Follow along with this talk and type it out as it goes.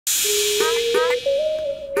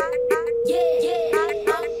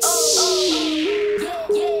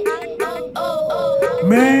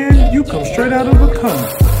Man, you come straight out of a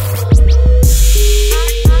comic.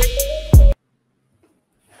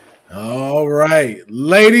 All right,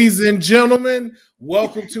 ladies and gentlemen,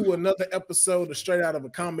 welcome to another episode of Straight Out of a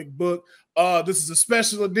Comic Book. This is a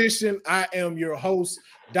special edition. I am your host,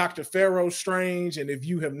 Dr. Pharaoh Strange, and if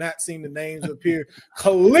you have not seen the names up here,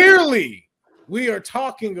 clearly we are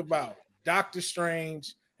talking about Doctor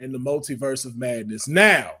Strange and the Multiverse of Madness.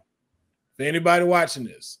 Now, for anybody watching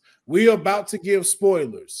this, we are about to give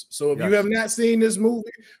spoilers. So if you have not seen this movie,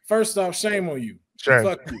 first off, shame on you. Shame.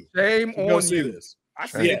 Fuck you. Shame on you. This. I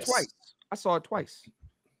saw it twice. I saw it twice.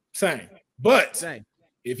 Same. But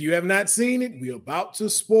if you have not seen it, we're about to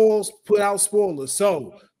put out spoilers.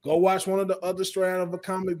 So go watch one of the other Straight Out of a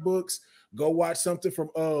Comic books. Go watch something from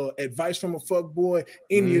Advice from a Fuckboy,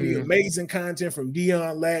 any of the amazing content from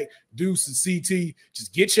Dion, Deuces, CT.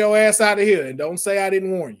 Just get your ass out of here and don't say I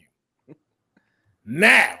didn't warn you.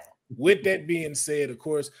 Now, with that being said, of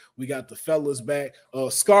course, we got the fellas back.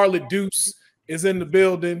 Scarlet Deuce is in the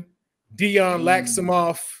building. Dion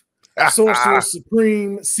Laximoff, Sorcerer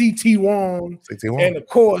Supreme, CT Wong, and of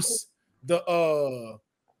course, the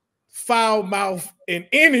foul mouth in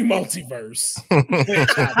any multiverse.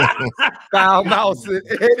 Foul mouth in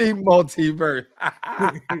any multiverse.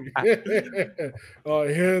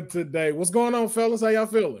 Here today. What's going on, fellas? How y'all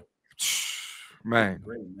feeling? Man,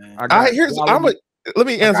 great, man. Let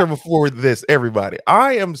me answer before this, everybody.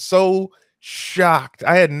 I am so shocked.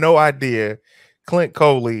 I had no idea Clint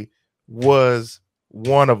Coley was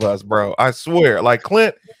one of us, bro. I swear. Like,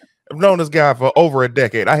 Clint, I've known this guy for over a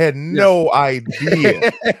decade. I had no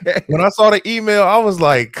idea. When I saw the email, I was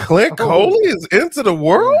like, Clint Coley is into the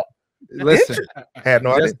world? Listen, had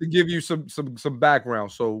no idea. Just to give you some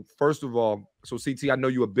background. So, first of all, CT, I know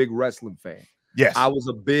you're a big wrestling fan. Yes, I was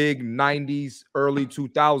a big 90s, early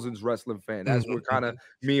 2000s wrestling fan. That's where kind of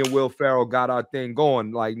me and Will Pharaoh got our thing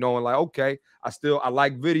going, like knowing like, okay, I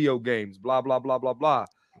like video games, blah, blah, blah, blah, blah.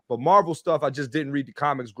 But Marvel stuff, I just didn't read the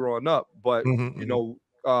comics growing up. But, you know,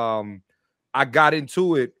 I got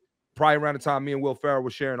into it probably around the time me and Will Pharaoh were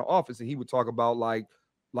sharing the office, and he would talk about like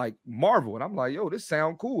Marvel. And I'm like, yo, this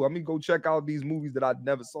sound cool. I mean, go check out these movies that I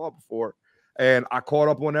never saw before. And I caught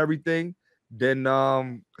up on everything. Then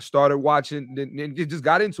started watching, then just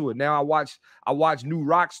got into it. Now I watch new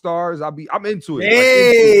rock stars. I'm into it.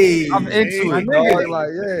 Hey, I'm into it. Dog. Like,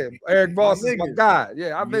 yeah, Eric Boss is my guy.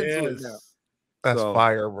 Yeah, I'm into it now. That's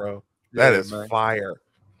fire, bro. That is fire.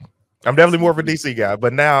 I'm definitely more of a DC guy,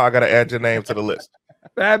 but now I gotta add your name to the list.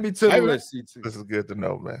 Add me to the list, CT. This is good to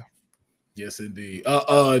know, man. Yes, indeed.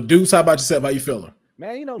 Deuce, how about yourself? How you feeling?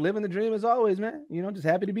 Man, you know, living the dream as always, man. You know, just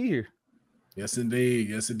happy to be here. Yes, indeed.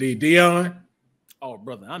 Yes, indeed. Dion? Oh,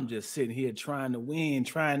 brother, I'm just sitting here trying to win,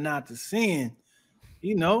 trying not to sin.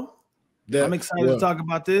 You know, I'm excited to talk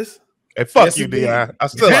about this. Hey, fuck you, Dion. I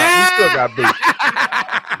still got beat.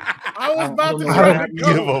 I was about to I don't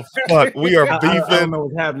give a fuck. We are beefing. I don't know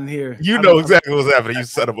what's happening here. You know exactly what's happening, you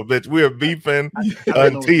son of a bitch. We are beefing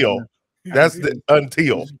until. That's the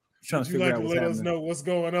until. Would you like to let us know what's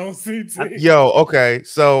going on, CT? Yo, okay.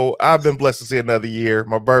 So I've been blessed to see another year.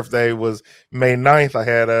 My birthday was May 9th. I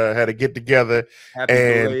had a get together. Happy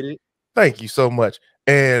and belated. Thank you so much.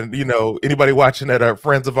 And you know, anybody watching that are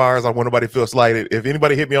friends of ours, I want nobody to feel slighted. If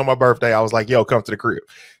anybody hit me on my birthday, I was like, yo, come to the crib.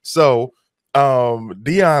 So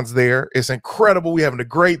Dion's there. It's incredible. We're having a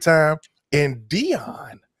great time. And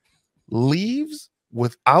Dion leaves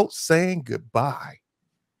without saying goodbye.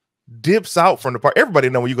 Dips out from the party. Everybody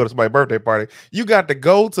know when you go to somebody's birthday party, you got to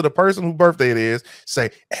go to the person whose birthday it is, say,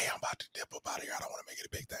 hey, I'm about to dip up out of here. I don't want to make it a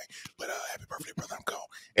big thing, but happy birthday, brother, I'm gone.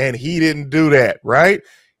 And he didn't do that, right?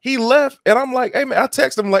 He left, and I'm like, hey, man, I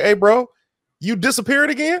text him like, hey, bro, you disappeared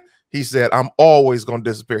again? He said, I'm always going to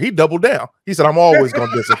disappear. He doubled down. He said, I'm always going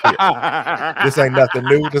to disappear. This ain't nothing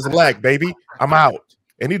new. This is lag, baby. I'm out.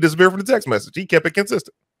 And he disappeared from the text message. He kept it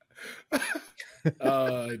consistent.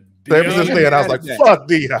 Dion, and I was like, fuck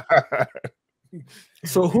Dion.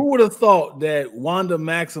 So who would have thought that Wanda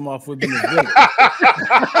Maximoff would be the villain?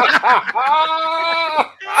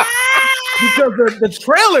 Because the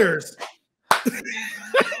trailers.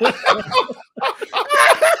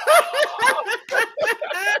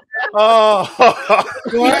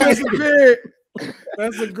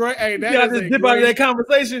 That's a great. Hey, that is just dip out of that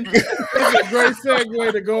conversation. That's a great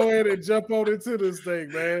segue to go ahead and jump on into this thing,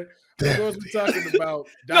 man. Of course, we're talking about.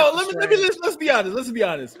 Let's be honest. Let's be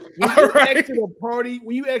honest.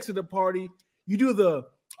 When you exit a party, you do the.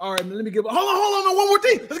 All right, let me give. Hold on, one more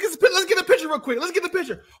thing. Let's get a picture real quick. Let's get the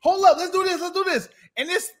picture. Hold up, let's do this. And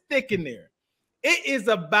it's thick in there. It is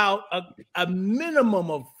about a minimum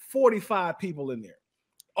of 45 people in there,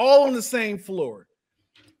 all on the same floor,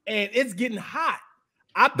 and it's getting hot.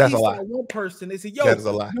 I pieced out one person. They said, "Yo,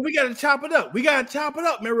 we got to chop it up. We got to chop it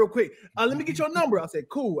up, man, real quick. Let me get your number." I said,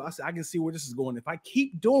 "Cool." I said, "I can see where this is going. If I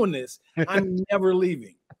keep doing this, I'm never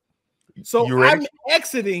leaving." So I'm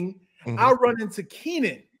exiting. I run into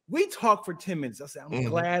Keenan. We talked for 10 minutes. I said, "I'm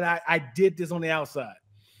glad I did this on the outside."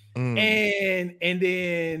 And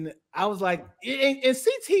then I was like, and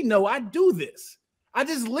CT, no, I do this. I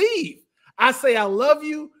just leave. I say, "I love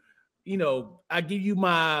you. You know, I give you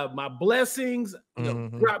my blessings, you know,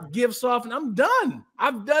 drop gifts off, and I'm done.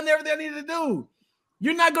 I've done everything I needed to do.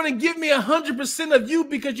 You're not going to give me 100% of you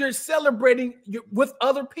because you're celebrating with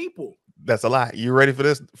other people." That's a lie. You ready for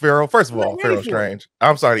this, Pharaoh? First of all, Pharaoh Strange.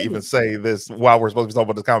 I'm sorry to even say this while we're supposed to be talking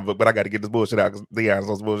about this comic book, but I got to get this bullshit out because Dion's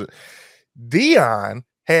on some bullshit. Dion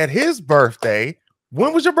had his birthday.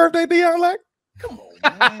 When was your birthday, Dion? Like, come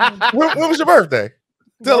on, man. when was your birthday?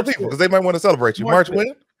 Tell the people because they might want to celebrate you. March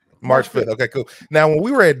when? March 5th. Okay, cool. Now, when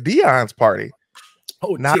we were at Dion's party,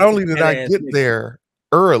 not only did I get there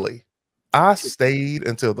early, I stayed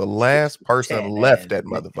until the last person left that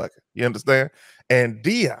motherfucker. You understand? And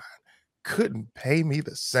Dion couldn't pay me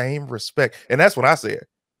the same respect. And that's when I said,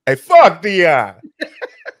 "Hey, fuck Dion."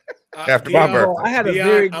 After my birthday. I had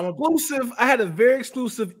a very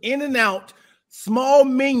exclusive In-N-Out small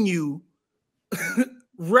menu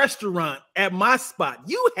restaurant at my spot.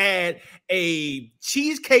 You had a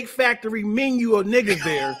Cheesecake Factory menu of niggas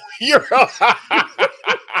there.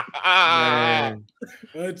 Man.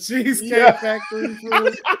 A Cheesecake Factory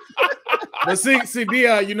food. But see,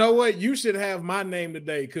 Dion, you know what? You should have my name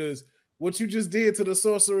today because what you just did to the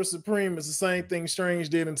Sorcerer Supreme is the same thing Strange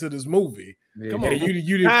did into this movie. Yeah. Come on,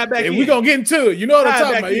 you did, and we're gonna get into it. You know what I'm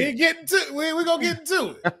talking about? We're gonna get into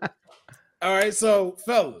it. All right, so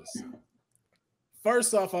fellas.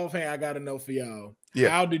 First off, offhand, I gotta know for y'all,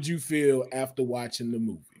 how did you feel after watching the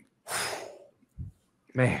movie?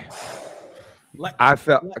 Man, I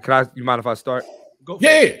felt. You mind if I start? Go for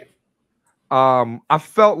it. I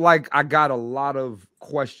felt like I got a lot of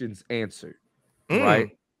questions answered.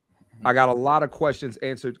 Right, I got a lot of questions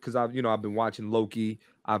answered because I've been watching Loki.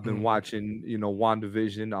 I've been watching,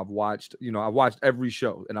 WandaVision. I've watched every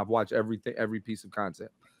show and I've watched every piece of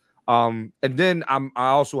content. And then I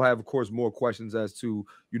also have, of course, more questions as to,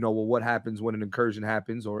 what happens when an incursion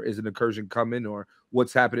happens, or is an incursion coming, or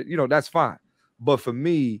what's happening? That's fine. But for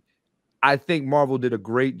me, I think Marvel did a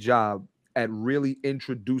great job at really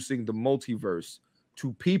introducing the multiverse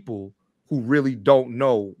to people who really don't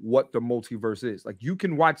know what the multiverse is. Like, you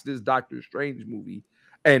can watch this Doctor Strange movie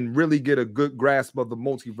and really get a good grasp of the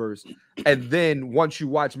multiverse. And then once you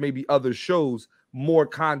watch maybe other shows, more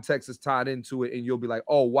context is tied into it, and you'll be like,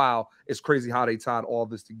 "Oh, wow, it's crazy how they tied all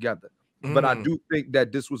this together." But I do think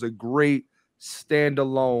that this was a great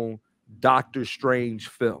standalone Doctor Strange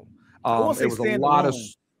film. It was a lot of...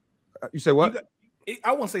 You say what?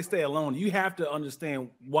 I won't say stay alone. You have to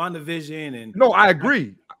understand WandaVision and... No, I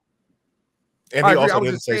agree. And he also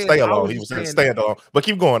didn't say stay alone. He was saying stand alone. But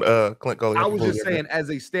keep going, Clint Coley. I was just saying, as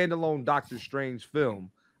a standalone Doctor Strange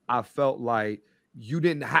film, I felt like if you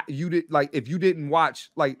didn't watch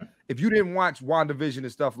WandaVision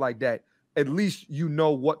and stuff like that, at least you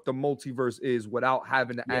know what the multiverse is without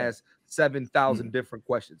having to ask 7,000 different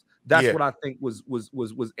questions. That's what I think was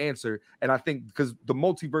answered. And I think because the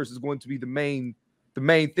multiverse is going to be the main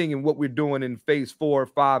thing in what we're doing in phase 4 or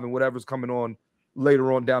 5 and whatever's coming on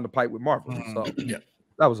later on down the pipe with Marvel. So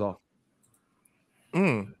that was all.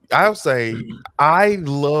 I'll say I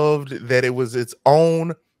loved that it was its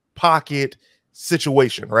own pocket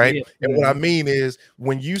situation, right? And what I mean is,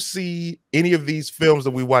 when you see any of these films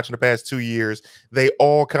that we watched in the past 2 years, they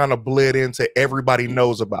all kind of bled into everybody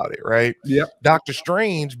knows about it, right? Doctor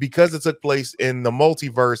Strange, because it took place in the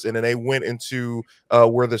multiverse, and then they went into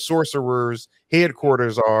where the sorcerers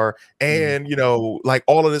headquarters are, and like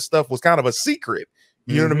all of this stuff was kind of a secret.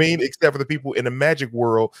 You know what I mean? Except for the people in the magic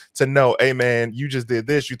world to know, "Hey man, you just did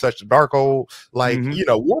this, you touched the dark hole." Like,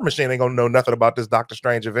 War Machine ain't gonna know nothing about this Doctor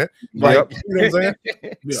Strange event. Like, you know what I'm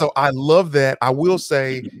saying? So I love that. I will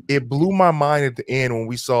say it blew my mind at the end when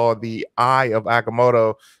we saw the eye of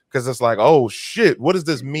Agamotto, because it's like, oh shit, what does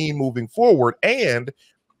this mean moving forward? And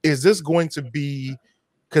is this going to be,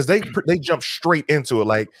 because they jump straight into it.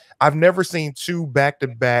 Like, I've never seen 2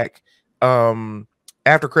 back-to-back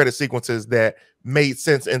after credit sequences that made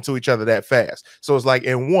sense into each other that fast. So it's like,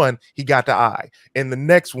 in one, he got the eye. In the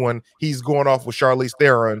next one, he's going off with Charlize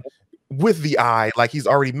Theron with the eye, like he's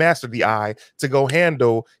already mastered the eye to go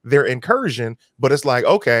handle their incursion. But it's like,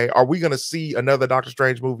 okay, are we going to see another Doctor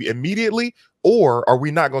Strange movie immediately, or are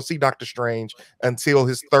we not going to see Doctor Strange until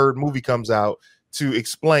his third movie comes out to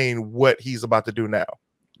explain what he's about to do now?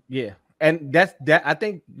 Yeah. And that's that. I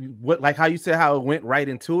think what, like how you said, how it went right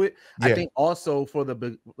into it. Yeah. I think also for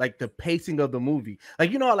the pacing of the movie,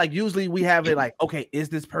 like, you know, like usually we have it like, okay, is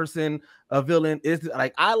this person a villain? Is this,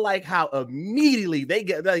 like, I like how immediately they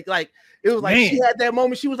get like it was like she had that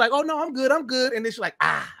moment. She was like, oh no, I'm good, and then she's like,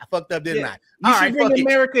 I fucked up, didn't I? You should bring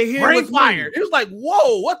America here with fire. It was like,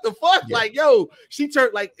 whoa, what the fuck? Yeah. Like, yo, she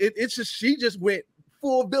turned like it's just she just went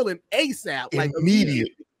full villain ASAP, like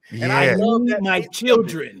immediately. And I love that my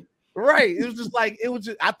children. Right. It was just like,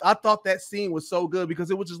 I thought that scene was so good because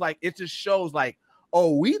it was just like, it just shows like,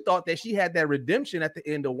 oh, we thought that she had that redemption at the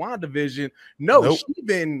end of WandaVision. No,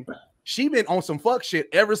 she been on some fuck shit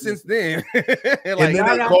ever since then. Like, and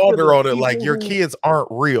then they called her on it like, your kids aren't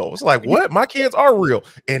real. It's like, what? My kids are real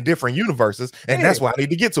in different universes, and that's why I need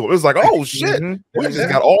to get to it. It was like, oh shit, we just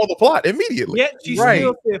got all the plot immediately. Yet she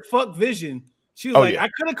still said fuck Vision. She was I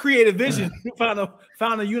could have created Vision, found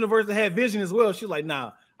a universe that had Vision as well. She's like,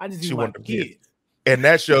 nah, I just need my kids. And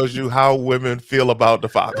that shows you how women feel about the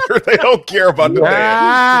father. They don't care about the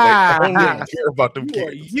man. They only care about them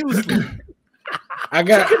kids. I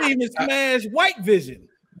couldn't even smash White Vision.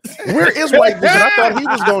 Where is White Vision? I thought he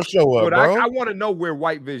was gonna show up, bro. I want to know where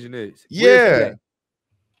White Vision is. Yeah,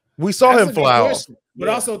 we saw him fly off. But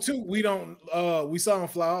also too, we saw him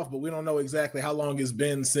fly off, but we don't know exactly how long it's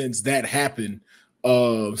been since that happened.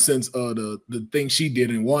 Since the thing she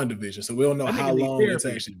did in WandaVision, so we don't know how long it's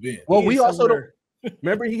actually been. Well, we also don't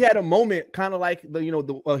remember he had a moment, kind of like the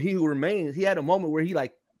He Who Remains. He had a moment where he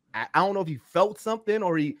like, I don't know if he felt something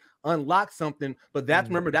or he unlocked something, but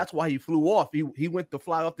remember that's why he flew off. He went to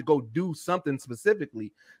fly off to go do something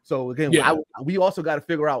specifically. So again, we also got to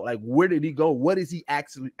figure out like, where did he go? What is he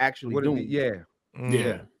actually doing? Yeah.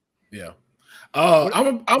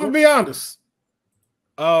 I'm gonna be honest.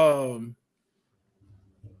 I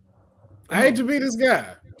hate to be this guy.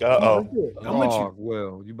 I'm with you.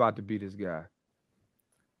 Well, you about to be this guy.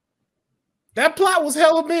 That plot was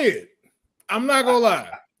hella mid. I'm not gonna lie.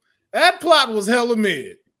 That plot was hella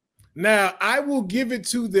mid. Now, I will give it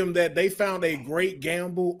to them that they found a great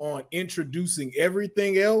gamble on introducing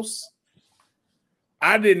everything else.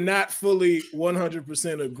 I did not fully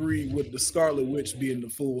 100% agree with the Scarlet Witch being the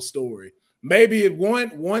full story. Maybe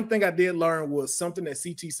one thing I did learn was something that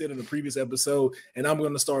CT said in the previous episode, and I'm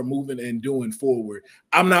going to start moving and doing forward.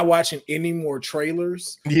 I'm not watching any more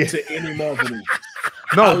trailers to any Marvel movies.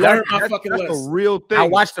 No, I learned my fucking lesson. That's a real thing. I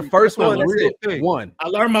watched the first one. I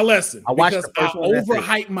learned my lesson. I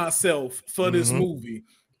overhyped myself for this movie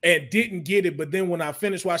and didn't get it. But then when I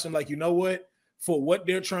finished watching, I'm like, you know what? For what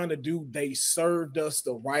they're trying to do, they served us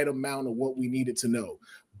the right amount of what we needed to know.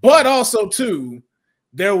 But also, too,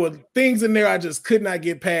 there were things in there I just could not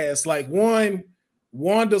get past. Like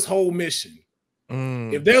Wanda's whole mission.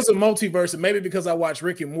 If there's a multiverse, and maybe because I watch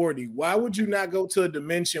Rick and Morty, why would you not go to a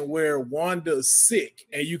dimension where Wanda's sick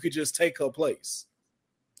and you could just take her place?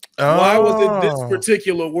 Why was it this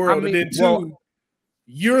particular world? And then two,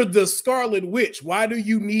 you're the Scarlet Witch. Why do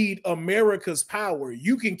you need America's power?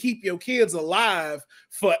 You can keep your kids alive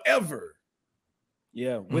forever.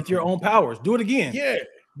 Yeah, with your own powers. Do it again. Yeah.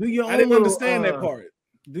 Do your own. I didn't understand that part.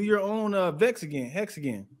 Do your own Hex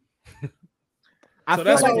again. So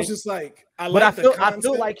that's why I was just like, I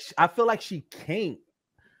feel like she can't.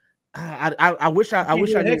 I wish I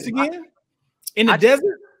Hex again in the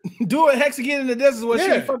desert. Do a Hex again in the desert where she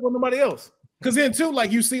ain't fuck with nobody else. Because then too,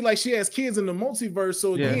 like you see, like she has kids in the multiverse.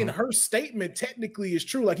 So again, her statement technically is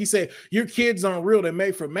true. Like he said, your kids aren't real; they're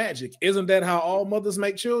made for magic. Isn't that how all mothers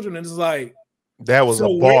make children? And it's like that was a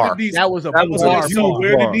bar. So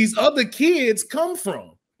where did these other kids come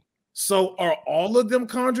from? So are all of them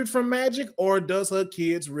conjured from magic, or does her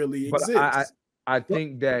kids really exist? I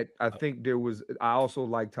think there was. I also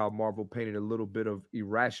liked how Marvel painted a little bit of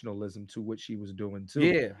irrationalism to what she was doing too.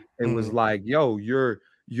 Yeah, it was like, yo, you're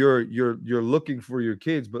looking for your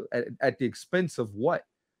kids, but at the expense of what?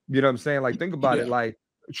 You know what I'm saying? Like, think about it. Like,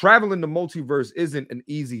 traveling the multiverse isn't an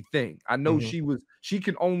easy thing. I know she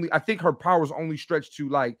can only. I think her powers only stretch to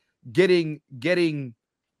like getting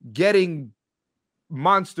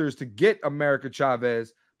monsters to get America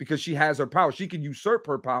Chavez, because she has her power. She can usurp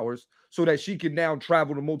her powers so that she can now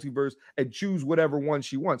travel the multiverse and choose whatever one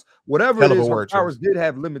she wants. Whatever it is, her powers did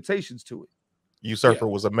have limitations to it. Usurper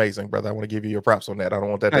was amazing, brother. I want to give you your props on that. I don't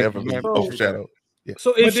want that to ever be overshadowed. Yeah.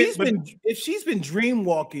 So if she's been dream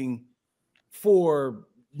walking for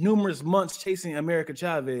numerous months chasing America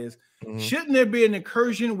Chavez, shouldn't there be an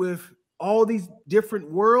incursion with all these different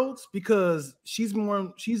worlds? Because she's the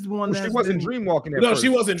one she wasn't dreamwalking. No, she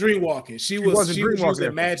wasn't dreamwalking. She was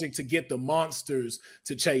using magic to get the monsters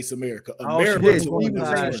to chase America. America she didn't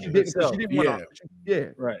want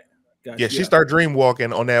to. Right. Gotcha. Yeah, she started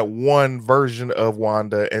dreamwalking on that one version of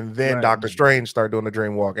Wanda, and then Doctor Strange started doing the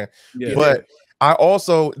dreamwalking. Yeah. But I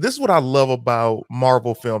also, this is what I love about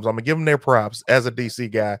Marvel films. I'm gonna give them their props as a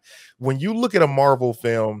DC guy. When you look at a Marvel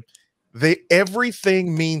film,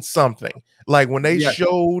 everything means something. Like when they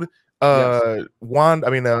showed America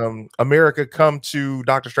come to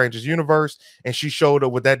Doctor Strange's universe, and she showed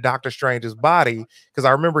up with that Doctor Strange's body, because I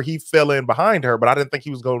remember he fell in behind her, but I didn't think he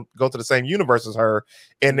was going to go to the same universe as her,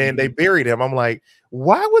 and then they buried him. I'm like,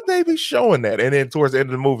 why would they be showing that? And then towards the end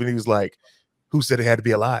of the movie, he was like, who said it had to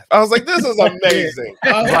be alive? I was like, this is amazing.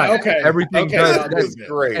 Everything that's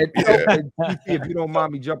great. And if you don't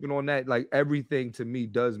mind me jumping on that, like everything to me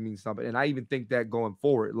does mean something, and I even think that going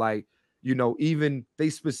forward, like, you know, even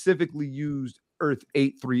they specifically used Earth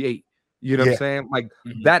 838. You know what I'm saying? Like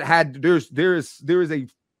that had there is a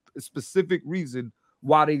specific reason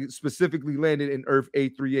why they specifically landed in Earth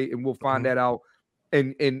 838, and we'll find that out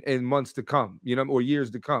in months to come, you know, or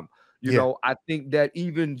years to come. You know, I think that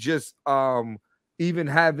even just even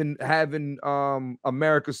having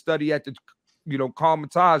America study at the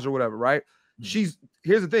Comitage or whatever, right? Here's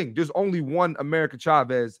the thing: there's only one America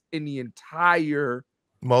Chavez in the entire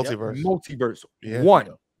multiverse. One.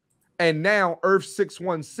 And now Earth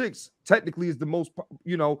 616 technically is the most,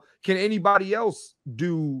 can anybody else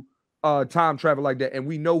do time travel like that? And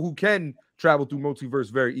we know who can travel through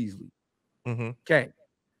multiverse very easily.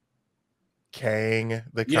 Kang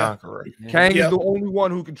the Conqueror. Kang is the only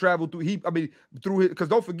one who can travel through. Because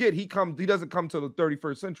don't forget, he doesn't come till the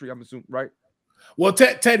 31st century, I'm assuming, right? Well,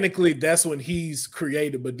 technically, that's when he's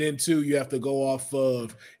created. But then, too, you have to go off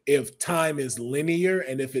of if time is linear,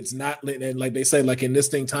 and if it's not linear, and like they say, like in this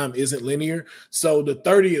thing, time isn't linear. So the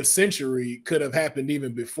 30th century could have happened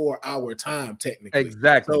even before our time, technically.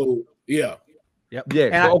 Exactly. So yeah.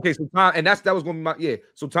 So time, and that was going to be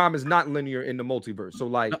so time is not linear in the multiverse. So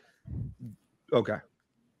like, okay.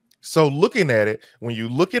 So looking at it, when you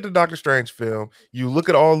look at the Doctor Strange film, you look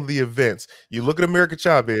at all of the events, you look at America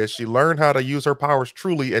Chavez, she learned how to use her powers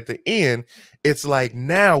truly at the end. It's like,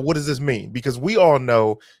 now what does this mean? Because we all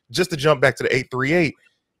know, just to jump back to the 838,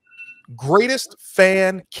 greatest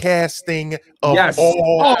fan casting of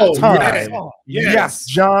all time. Yes.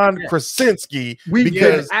 John Krasinski. We've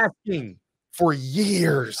been asking for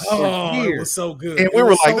years. It was so good. And we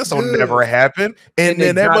were like, this will never happen. And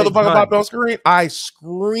then that motherfucker popped on screen. I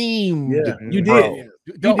screamed. Yeah, you did.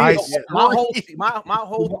 My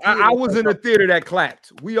whole I was in a theater that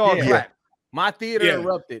clapped. We all clapped. My theater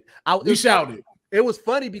erupted. We shouted. It was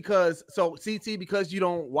funny because CT, because you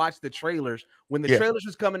don't watch the trailers, when the trailers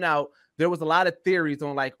was coming out, there was a lot of theories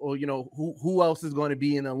on like, who else is going to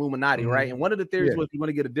be in the Illuminati, right? And one of the theories was we want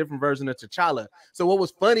to get a different version of T'Challa. So what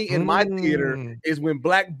was funny in my theater is when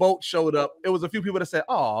Black Bolt showed up, it was a few people that said,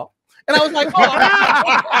 "Oh," and I was like, "Oh,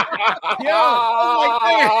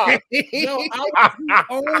 I was the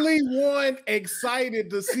only one excited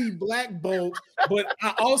to see Black Bolt, but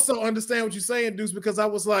I also understand what you're saying, Deuce, because I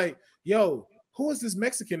was like, yo, who is this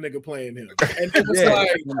Mexican nigga playing him? And it was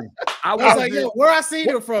I was like, yo, where I seen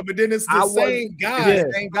him from? And then it's the same guy,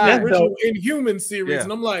 original Inhuman series.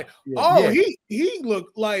 And I'm like, he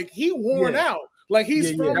looked like he worn out. Like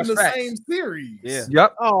he's from the same series.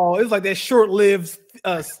 Yep. Oh, it was like that short-lived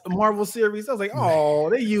Marvel series. I was like, oh,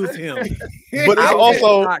 they used him. But it's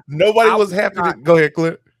also nobody was happy to go ahead,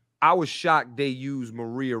 Clint. I was shocked they used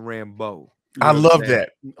Maria Rambeau. I love that.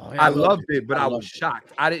 I loved it, but I was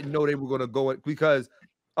shocked. I didn't know they were going to go it because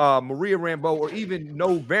Maria Rambeau, or even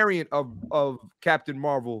no variant of Captain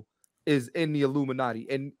Marvel, is in the Illuminati,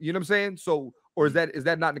 and you know what I'm saying. So, or is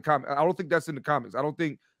that not in the comics? I don't think that's in the comics. I don't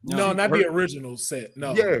think. No, not the original set.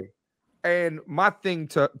 No. Yeah. And my thing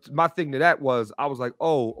to that was, I was like,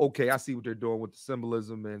 oh, okay, I see what they're doing with the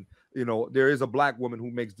symbolism, and there is a Black woman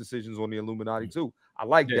who makes decisions on the Illuminati too. I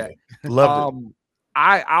like that. Loved it.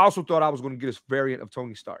 I also thought I was going to get a variant of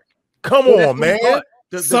Tony Stark. Come on, man.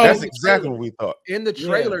 That's exactly what we thought. In the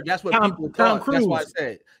trailer, that's what people thought. That's why I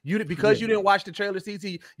said you didn't watch the trailer, CT.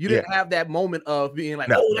 You didn't have that moment of being like,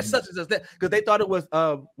 oh, that's such and such that, because they thought it was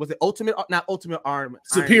it Ultimate, not Ultimate Iron Man,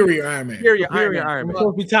 Superior Iron Man. Superior Iron Man. It was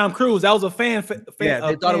supposed to be Tom Cruise. That was a fan. They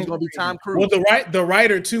thought it was going to be Tom Cruise. Well, the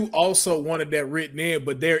writer too also wanted that written in,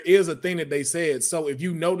 but there is a thing that they said. So if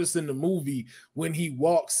you notice in the movie when he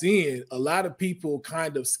walks in, a lot of people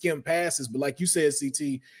kind of skim passes, but like you said,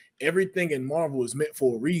 CT. Everything in Marvel is meant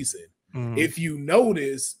for a reason. If you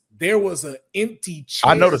notice, there was an empty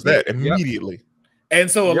chair. I noticed that immediately. And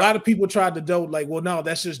so a lot of people tried to dope like, well, no,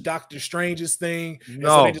 that's just Doctor Strange's thing. No. And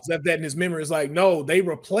so they just left that in his memory. It's like, no, they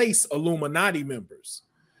replace Illuminati members.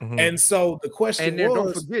 And so the question was,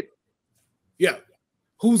 don't forget,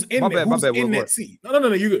 who's in that seat?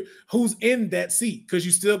 No, you good. Who's in that seat? Because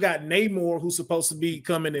you still got Namor, who's supposed to be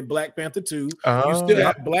coming in Black Panther 2. You still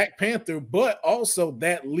got Black Panther, but also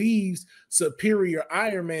that leaves Superior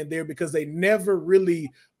Iron Man there because they never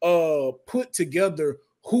really put together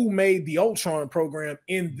who made the Ultron program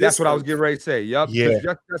in this. That's what I was getting ready to say. Yep. Yeah.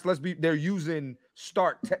 They're using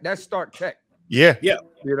that's Stark Tech. Yeah. Yeah.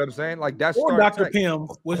 You know what I'm saying? Like that's or Dr. Pym,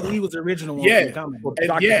 he was the original one. And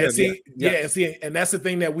that's the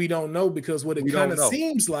thing that we don't know because what it kind of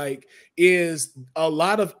seems like is a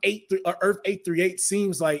lot of Earth 838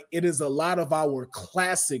 seems like it is a lot of our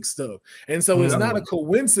classic stuff. And so it's not a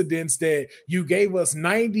coincidence that you gave us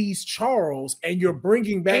 90s Charles and you're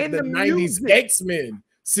bringing back the 90s X-Men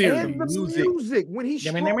series. And the music when he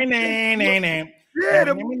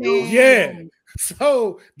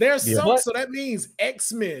So there's so that means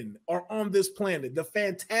X-Men are on this planet. The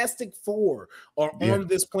Fantastic Four are on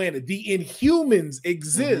this planet. The Inhumans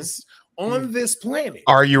exist on this planet.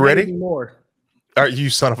 Are you ready? Are you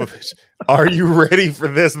son of a bitch? Are you ready for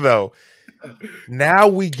this though? Now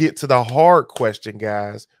we get to the hard question,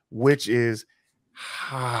 guys, which is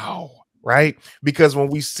how? Right? Because when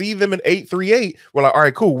we see them in 838, we're like, all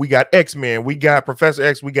right, cool. We got X-Men, we got Professor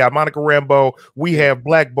X, we got Monica Rambeau, we have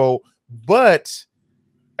Black Bolt. But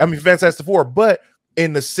I mean, Fantastic Four, but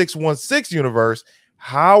in the 616 universe,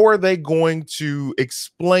 how are they going to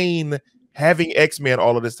explain having X-Men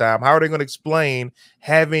all of this time? How are they going to explain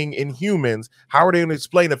having Inhumans? How are they going to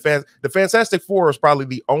explain the Fantastic Four is probably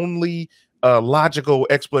the only logical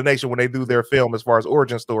explanation when they do their film as far as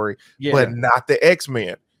origin story, but not the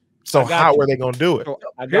X-Men. So how are they going to do it? So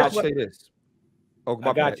I got to say this.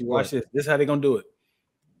 I got you. Watch this. This is how they're going to do it.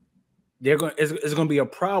 It's going to be a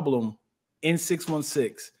problem in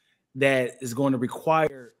 616 that is going to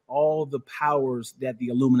require all the powers that the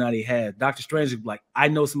Illuminati has. Dr. Strange is like, I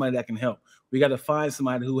know somebody that can help. We got to find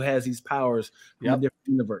somebody who has these powers from a different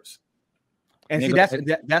universe. And see,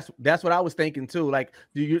 that's what I was thinking too. Like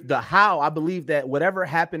the how I believe that whatever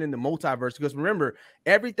happened in the multiverse, because remember,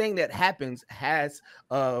 everything that happens has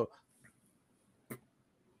oh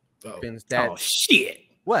shit.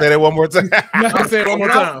 What? Say that one more time. Say it one more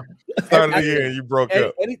time. Started again. You broke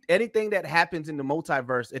up. Anything that happens in the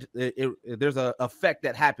multiverse, there's a effect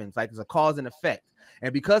that happens. Like there's a cause and effect.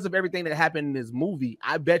 And because of everything that happened in this movie,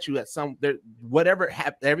 I bet you that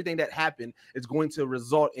everything that happened is going to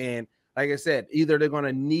result in, like I said, either they're going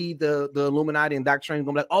to need the Illuminati and Doctor Strange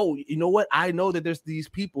going to be like, oh, you know what? I know that there's these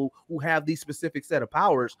people who have these specific set of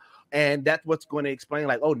powers. And that's what's going to explain,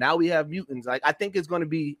 like, oh, now we have mutants. Like, I think it's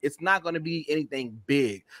not going to be anything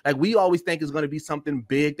big. Like, we always think it's going to be something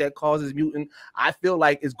big that causes mutant. I feel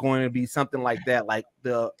like it's going to be something like that. Like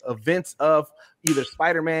the events of either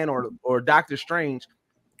Spider-Man or Doctor Strange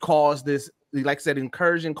caused this, like I said,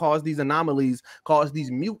 incursion, caused these anomalies, caused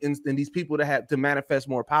these mutants and these people to have to manifest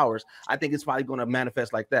more powers. I think it's probably going to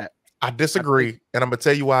manifest like that. I disagree, and I'm going to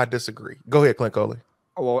tell you why I disagree. Go ahead, Clint Coley.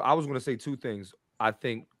 Oh, well, I was going to say two things. I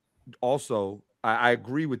think also I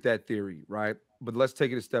agree with that theory, right? But let's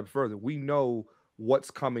take it a step further. We know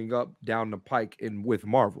what's coming up down the pike with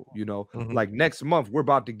Marvel. You know, like next month we're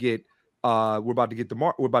about to get Miss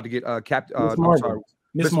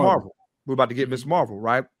Marvel. We're about to get Miss Marvel,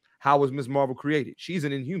 right? How was Miss Marvel created? She's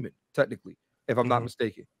an Inhuman, technically, if I'm not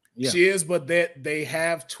mistaken. Yeah. She is, but that they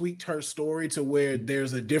have tweaked her story to where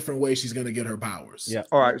there's a different way she's going to get her powers. Yeah.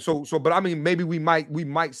 All right. So, but I mean, maybe we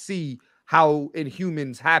might see how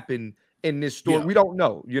Inhumans happen in this story. Yeah. We don't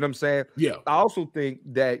know. You know what I'm saying? Yeah. I also think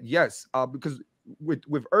that because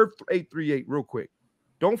with Earth 838, real quick,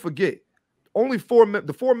 don't forget, only four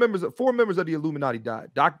members of the Illuminati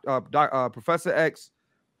died. Professor X,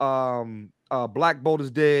 Black Bolt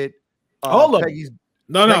is dead. All of them.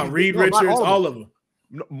 No. Reed Richards, all of them.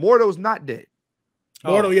 Mordo's not dead.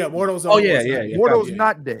 Mordo's. Mordo's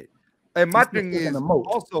not dead. And my thing is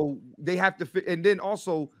also they have to fit, and then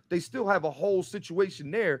also they still have a whole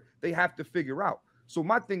situation there they have to figure out. So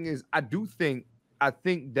my thing is, I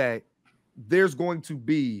think that there's going to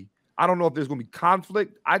be, I don't know if there's going to be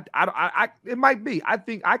conflict. It might be. I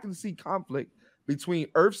think I can see conflict between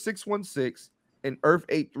Earth 616 and Earth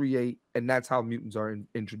 838, and that's how mutants are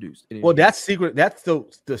introduced. Well, that's secret. That's the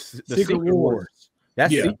Secret Wars.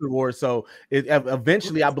 That's Secret Wars. So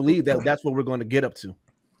eventually, I believe that's what we're going to get up to.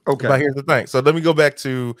 Okay. But here's the thing. So let me go back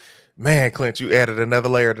to, man, Clint, you added another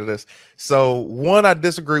layer to this. So one, I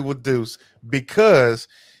disagree with Deuce because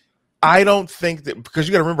I don't think that, because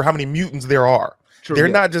you got to remember how many mutants there are. True, They're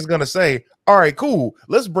not just going to say, All right, cool.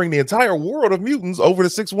 Let's bring the entire world of mutants over to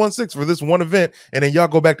 616 for this one event, and then y'all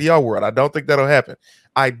go back to y'all world. I don't think that'll happen.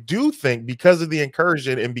 I do think because of the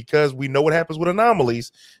incursion and because we know what happens with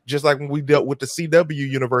anomalies, just like when we dealt with the CW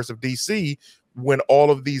universe of DC, when all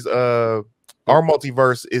of these our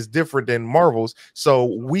multiverse is different than Marvel's, so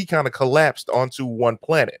we kind of collapsed onto one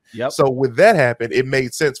planet. Yep. So with that happen, it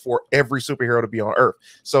made sense for every superhero to be on Earth.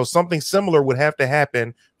 So something similar would have to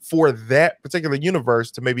happen for that particular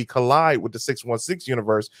universe to maybe collide with the 616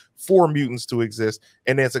 universe for mutants to exist.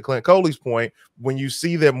 And then to Clint Coley's point, when you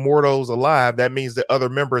see that Mordo's alive, that means that other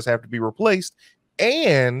members have to be replaced.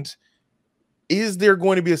 And is there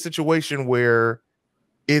going to be a situation where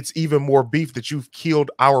it's even more beef that you've killed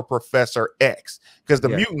our Professor X? Because the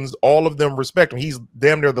mutants, all of them respect him. He's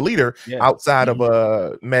damn near the leader outside of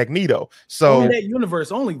Magneto. So in that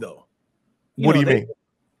universe only, though. What do you mean?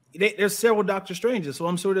 There's several Doctor Stranges, so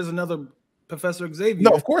I'm sure there's another Professor Xavier.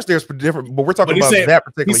 No, of course there's different, but we're talking about that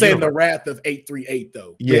particular. He's saying the wrath of 838,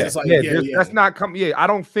 though. Yeah, it's like, that's not coming. Yeah, I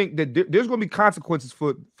don't think that there's going to be consequences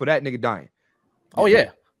for that nigga dying. Oh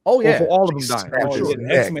yeah, oh yeah, for all of them dying. Oh,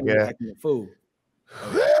 sure. X-Men acting a fool.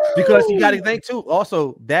 Because you got to think too.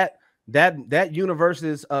 Also, that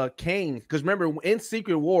universe's Kane. Because remember, in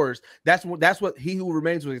Secret Wars, that's what He Who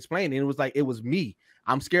Remains was explaining. It was like, it was me.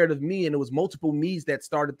 I'm scared of me, and it was multiple me's that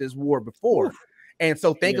started this war before. Oof. And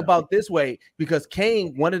so think about this way, because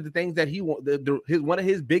Kane, one of the things that he one of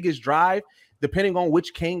his biggest drive, depending on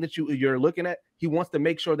which Kane that you're looking at, he wants to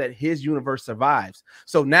make sure that his universe survives.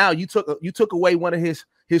 So now you took away one of his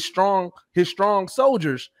strong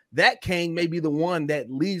soldiers. That Kane may be the one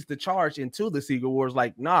that leads the charge into the Secret Wars.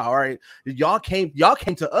 Like, nah, all right, y'all came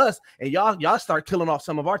to us, and y'all start killing off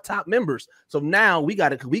some of our top members. So now we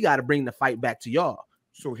gotta bring the fight back to y'all.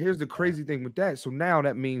 So here's the crazy thing with that. So now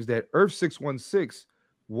that means that Earth 616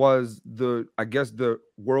 was the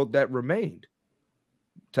world that remained,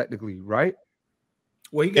 technically, right?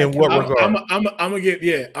 Well, in what regard? I'm gonna get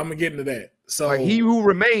into that. So like, He Who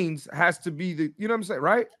Remains has to be the, you know what I'm saying,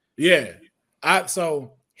 right? Yeah.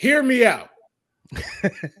 So hear me out.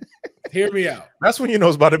 Hear me out. That's when you know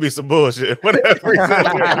it's about to be some bullshit. Whatever.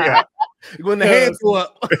 When the hands go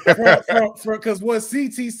up. Because what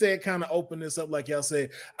CT said kind of opened this up, like y'all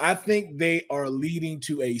said. I think they are leading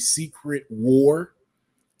to a secret war.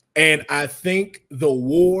 And I think the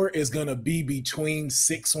war is going to be between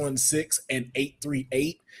 616 and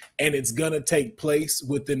 838. And it's going to take place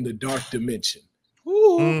within the dark dimension.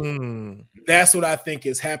 That's what I think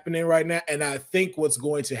is happening right now. And I think what's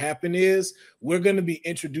going to happen is we're going to be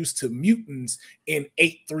introduced to mutants in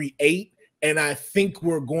 838. And I think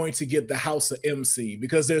we're going to get the House of MC,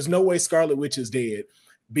 because there's no way Scarlet Witch is dead,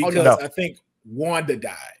 because I think Wanda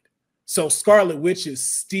died. So Scarlet Witch is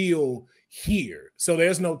still here. So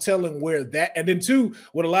there's no telling where that. And then two,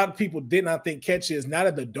 what a lot of people did not think catch is, now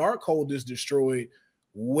that the Darkhold is destroyed,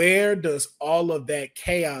 where does all of that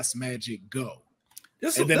chaos magic go?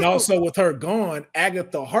 And then also with her gone,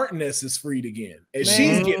 Agatha Harkness is freed again, and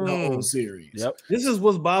she's getting her own series. Yep. This is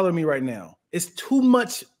what's bothering me right now. It's too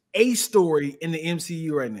much a story in the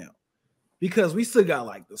MCU right now, because we still got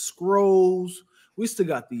like the Scrolls, we still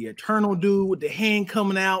got the Eternal dude with the hand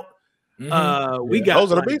coming out. We got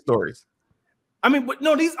those are the big stories. I mean, but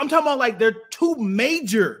no, I'm talking about like they're too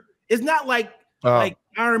major. It's not like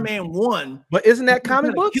Iron Man 1. But isn't that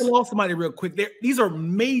comic books? Kill off somebody real quick. These are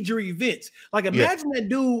major events. Like, imagine that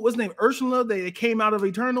dude, what's his name, Ursula, they came out of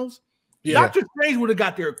Eternals. Yeah. Doctor Strange would have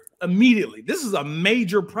got there immediately. This is a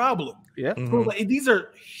major problem. Yeah. So like, these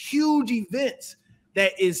are huge events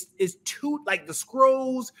that is too, like the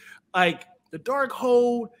Scrolls, like the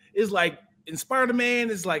Darkhold is like in Spider-Man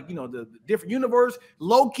is like, you know, the different universe,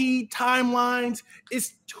 Loki, timelines.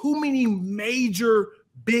 It's too many major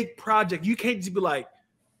big projects. You can't just be like,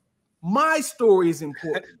 my story is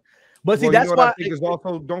important. But see, that's why I think is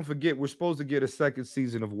also, don't forget, we're supposed to get a second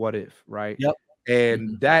season of What If, right? Yep.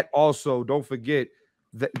 And that also, don't forget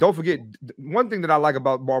one thing that I like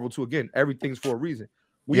about Marvel too, again, everything's for a reason.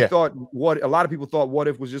 We thought a lot of people thought What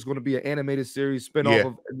If was just going to be an animated series spinoff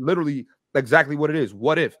of literally exactly what it is,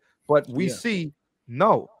 What If. But we see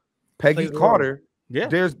Peggy Carter,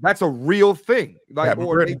 that's a real thing. Like,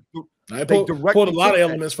 or they pulled a lot of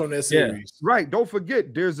elements from that series. Yeah. Right. Don't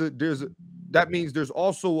forget, that means there's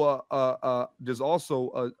also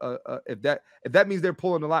if that means they're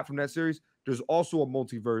pulling a lot from that series, there's also a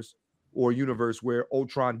multiverse or universe where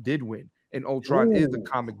Ultron did win, and Ultron is the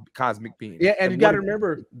cosmic being. Yeah, and you got to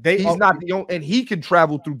remember, he's not the only, and he can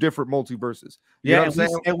travel through different multiverses. You know what I'm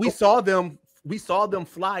saying? And we saw them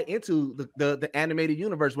fly into the animated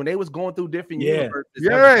universe when they was going through different universes.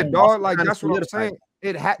 Yeah, dog. Like, that's what I'm saying.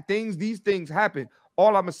 These things happen.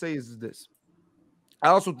 All I'm gonna say is this. I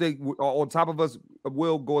also think on top of us,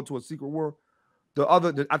 Will go into a secret war.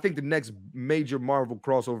 I think the next major Marvel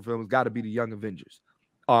crossover film has got to be the Young Avengers.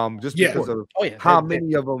 Just because of how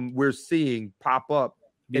many of them we're seeing pop up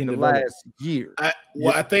in the last year.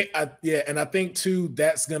 I think too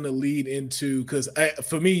that's gonna lead into, because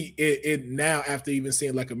for me, it now, after even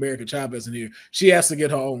seeing like America Chavez in here, she has to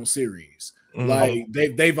get her own series. Like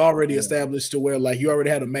they've already established to where like you already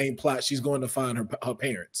had a main plot. She's going to find her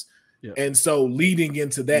parents. Yeah. And so leading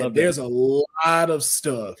into that, there's a lot of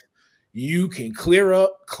stuff you can clear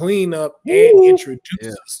up, clean up, and introduce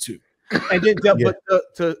us to. And then, but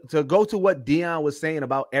to go to what Dion was saying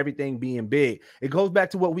about everything being big, it goes back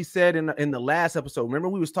to what we said in the last episode. Remember,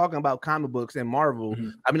 we was talking about comic books and Marvel.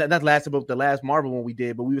 I mean, not last episode, the last Marvel one we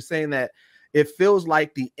did, but we were saying that it feels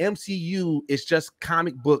like the MCU is just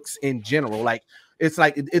comic books in general. Like it's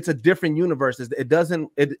a different universe.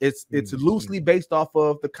 It's loosely based off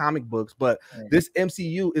of the comic books, but this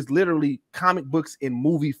MCU is literally comic books in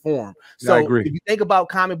movie form. So if you think about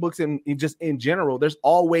comic books and just in general, there's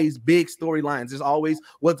always big storylines. There's always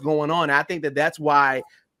what's going on. And I think that's why,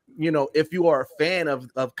 you know, if you are a fan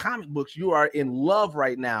of comic books, you are in love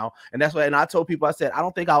right now. And that's why, and I told people, I said, I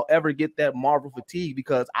don't think I'll ever get that Marvel fatigue,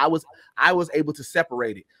 because I was able to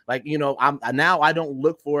separate it. Like, you know, I don't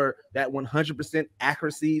look for that 100%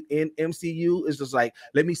 accuracy in MCU. It's just like,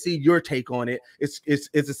 let me see your take on it. It's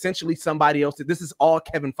essentially somebody else. This is all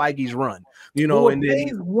Kevin Feige's run, you know. And then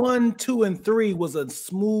phase 1, 2, and 3 was a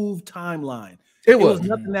smooth timeline. It was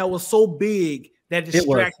nothing that was so big that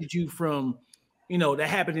distracted you from, you know, that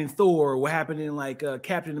happened in Thor, what happened in like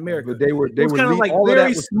Captain America. But they were kind of like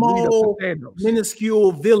very small,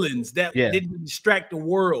 minuscule villains that didn't distract the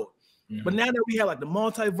world. But now that we have like the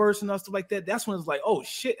multiverse and stuff like that, that's when it's like, oh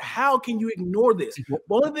shit, how can you ignore this? The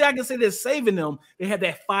only thing I can say that's saving them, they had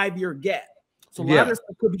that 5-year gap. So a lot of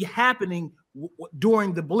stuff could be happening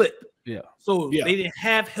during the blip. So they didn't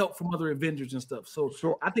have help from other Avengers and stuff.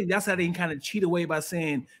 So I think that's how they can kind of cheat away by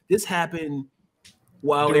saying this happened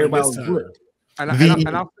while everybody was blipped.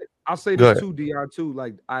 And I'll say this too, Dion, too.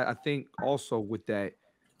 Like I think also with that,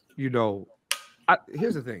 you know,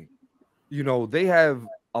 here's the thing, you know, they have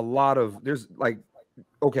a lot of that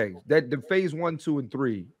the phase 1, 2, and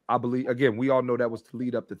 3. I believe again, we all know that was to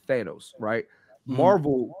lead up to Thanos, right?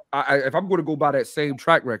 Marvel. If I'm going to go by that same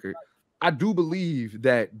track record, I do believe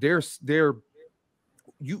that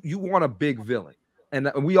you want a big villain, and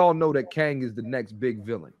we all know that Kang is the next big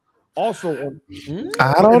villain. Also,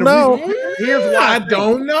 I don't know. Here's why I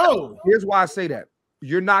don't know. Here's why I say that.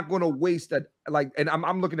 You're not going to waste that. Like, and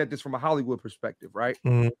I'm looking at this from a Hollywood perspective, right?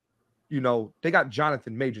 You know, they got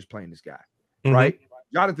Jonathan Majors playing this guy, right?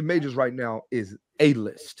 Jonathan Majors right now is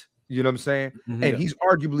A-list. You know what I'm saying? And he's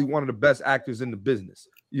arguably one of the best actors in the business.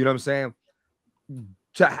 You know what I'm saying?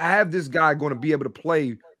 To have this guy going to be able to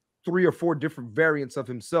play 3 or 4 different variants of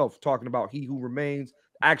himself, talking about He Who Remains,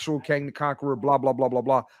 actual Kang the Conqueror, blah, blah, blah, blah,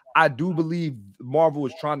 blah. I do believe Marvel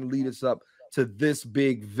is trying to lead us up to this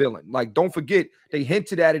big villain. Like, don't forget, they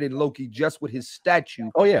hinted at it in Loki just with his statue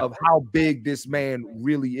of how big this man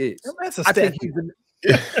really is. That's a statue.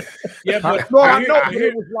 But no, I know, but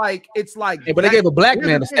it was like, it's like, but they gave a black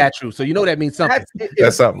man a statue, so you know that means something.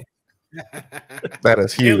 That's something. That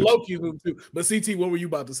is huge. And Loki too. But CT, what were you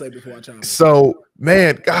about to say before I chime in? So,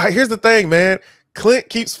 man, God, here's the thing, man. Clint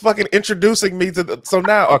keeps fucking introducing me to so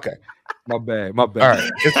now, okay. My bad. All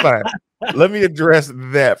right, it's fine. Let me address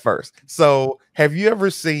that first. So, have you ever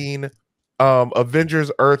seen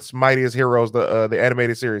Avengers Earth's Mightiest Heroes, the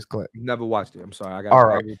animated series, Clint? Never watched it. I'm sorry.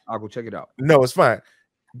 I'll go check it out. No, it's fine.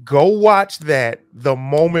 Go watch that the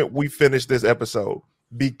moment we finish this episode,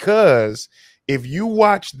 because if you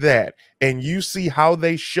watch that and you see how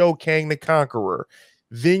they show Kang the Conqueror,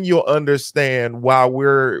 then you'll understand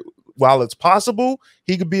while it's possible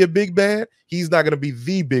he could be a big bad, he's not going to be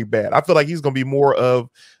the big bad. I feel like he's going to be more of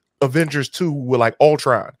Avengers 2 with like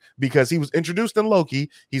Ultron, because he was introduced in Loki.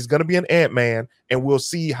 He's going to be an Ant-Man, and we'll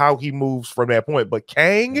see how he moves from that point. But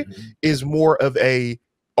Kang is more of a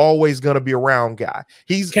always going to be around guy.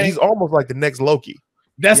 He's almost like the next Loki.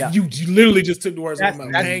 That's you literally just took the words out of my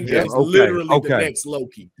mouth. Kang is literally the next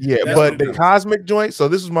Loki. Yeah, but the cosmic joint. So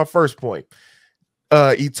this is my first point.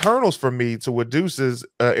 Eternals for me, to what Deuces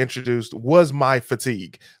introduced, was my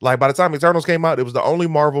fatigue. Like, by the time Eternals came out, it was the only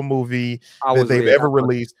Marvel movie that they've ever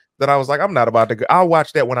released that I was like, I'm not about to go. I'll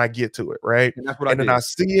watch that when I get to it, right? And then I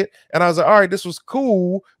see it, and I was like, all right, this was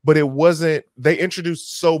cool, but it wasn't. They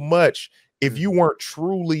introduced so much if you weren't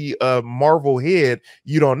truly a Marvel head,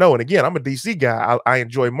 you don't know. And again, I'm a DC guy. I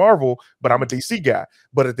enjoy Marvel, but I'm a DC guy.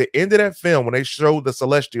 But at the end of that film, when they showed the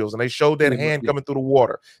Celestials and they showed that hand coming through the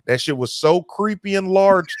water, that shit was so creepy and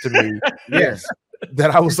large to me. Yes.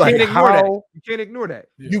 That I was like, how? You can't ignore that.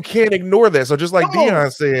 You can't ignore that. So just like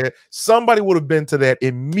Dion said, somebody would have been to that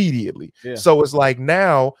immediately. Yeah. So it's like,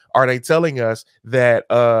 now are they telling us that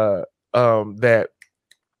that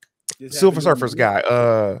Silver Surfer's guy,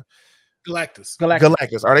 Galactus.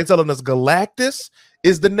 Are they telling us Galactus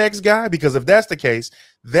is the next guy? Because if that's the case,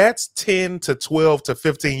 that's 10 to 12 to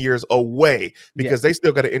 15 years away, because they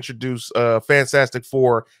still got to introduce Fantastic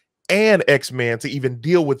Four and X-Men to even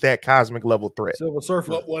deal with that cosmic level threat. Silver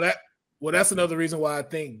Surfer. Well, that's another reason why I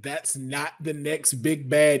think that's not the next big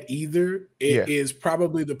bad either. It is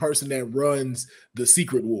probably the person that runs the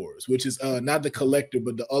Secret Wars, which is not the Collector,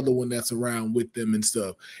 but the other one that's around with them and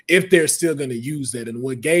stuff. If they're still going to use that. And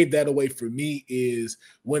what gave that away for me is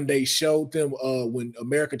when they showed them when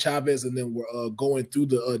America Chavez and them were going through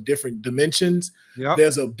the different dimensions. Yep.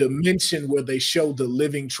 There's a dimension where they show the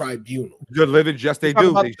Living Tribunal. Good living, just they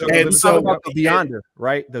do. And so about the Beyonder,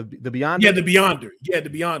 right? The Beyonder. Yeah, the Beyonder. Yeah, the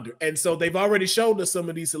Beyonder. And so they've already showed us some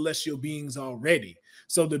of these celestial beings already.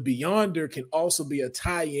 So the Beyonder can also be a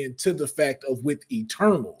tie-in to the fact of with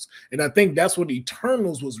Eternals. And I think that's what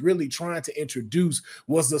Eternals was really trying to introduce,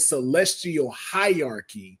 was the celestial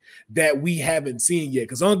hierarchy that we haven't seen yet.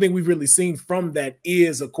 Because the only thing we've really seen from that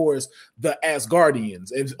is, of course, the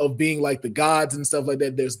Asgardians, and of being like the gods and stuff like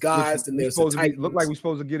that. There's gods and there's Titans. Look like we're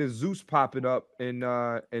supposed to get a Zeus popping up in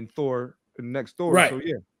Thor, the next Thor. Right. So,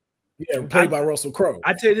 yeah, played by Russell Crowe.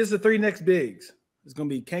 I tell you, this is the three next bigs. It's going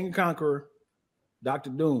to be King and Conqueror, Dr.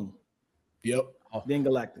 Doom. Yep. Then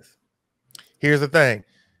Galactus. Here's the thing.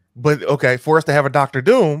 But okay, for us to have a Dr.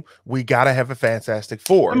 Doom, we gotta have a Fantastic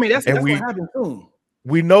Four. I mean, that's what happened soon.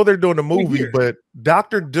 We know they're doing the movie, but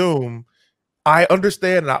Dr. Doom, I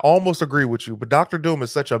understand and I almost agree with you, but Dr. Doom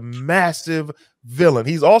is such a massive villain.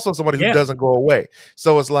 He's also somebody who doesn't go away.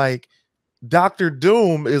 So it's like Dr.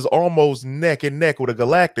 Doom is almost neck and neck with a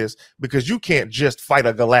Galactus, because you can't just fight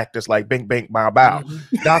a Galactus like bing, bing, bow, bow.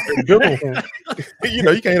 Dr. Doom, you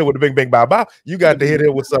can't hit it with a bing, bing, bow, bow. You got to hit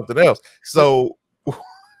it with something else. So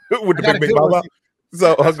with the bing, bing, bow, bow.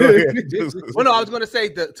 So go ahead. Well, no, I was going to say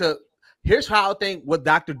here's how I think what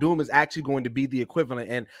Dr. Doom is actually going to be the equivalent.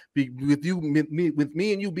 And with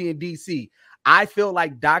me and you being DC, I feel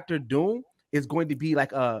like Dr. Doom is going to be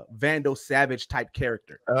like a Vandal Savage type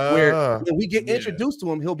character, where when we get introduced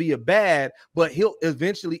to him, he'll be a bad, but he'll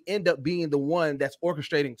eventually end up being the one that's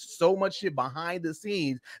orchestrating so much shit behind the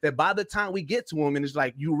scenes that by the time we get to him, and it's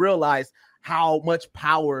like you realize how much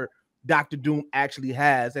power Dr. Doom actually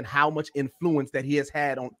has and how much influence that he has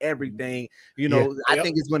had on everything. I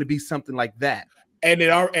think it's going to be something like that. And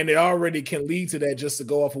it already can lead to that, just to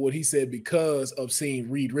go off of what he said, because of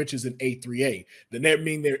seeing Reed Richards in A3A. Then that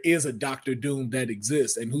means there is a Dr. Doom that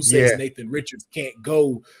exists. And who says Nathan Richards can't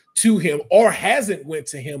go to him or hasn't went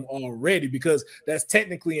to him already? Because that's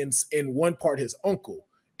technically in one part his uncle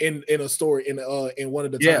in a story in one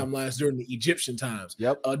of the timelines during the Egyptian times.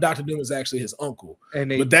 Dr. Doom is actually his uncle.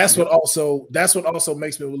 But that's what also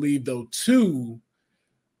makes me believe, though, too,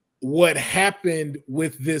 what happened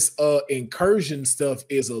with this incursion stuff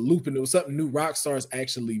is a loop, and it was something New Rockstars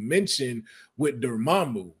actually mentioned with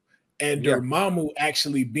Dormammu, and Dormammu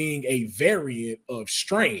actually being a variant of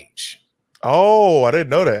Strange. Oh, I didn't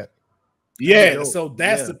know that. Yeah, so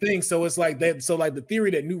that's the thing. So it's like that. So like the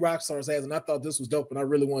theory that New Rockstars has, and I thought this was dope, and I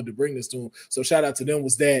really wanted to bring this to him. So shout out to them,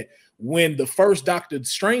 was that when the first Doctor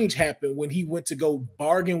Strange happened, when he went to go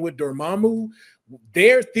bargain with Dormammu,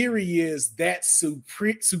 their theory is that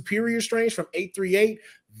Superior Strange from 838,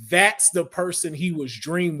 that's the person he was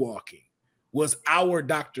dreamwalking, was our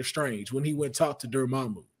Doctor Strange when he went talk to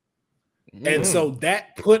Dormammu. And so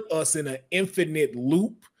that put us in an infinite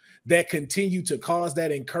loop that continued to cause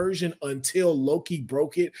that incursion until Loki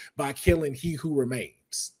broke it by killing He Who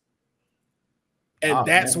Remains. And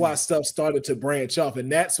that's why stuff started to branch off.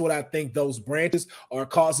 And that's what I think those branches are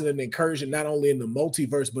causing an incursion, not only in the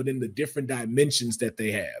multiverse, but in the different dimensions that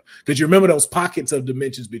they have. Because you remember those pockets of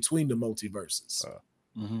dimensions between the multiverses.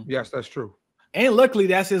 Yes, that's true. And luckily,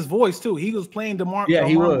 that's his voice, too. He was playing DeMar. Yeah,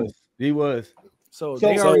 he was. So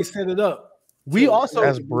they already set it up.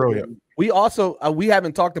 That's brilliant. We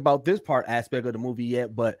haven't talked about this aspect of the movie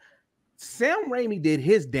yet, but Sam Raimi did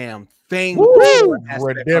his damn thing.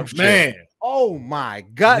 Redemption, man. Oh my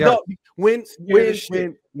God! No, when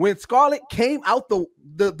Scarlet came out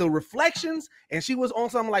the reflections and she was on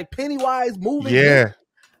something like Pennywise moving,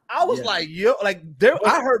 I was like, yo, like there.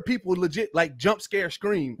 I heard people legit like jump scare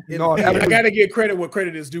scream. No, I gotta give credit where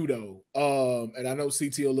credit is due though. And I know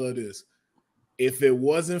CT will love this. If it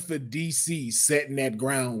wasn't for DC setting that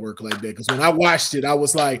groundwork like that, because when I watched it, I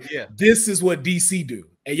was like, this is what DC do.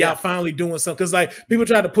 And y'all finally doing something. Because like people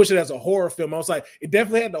tried to push it as a horror film. I was like, it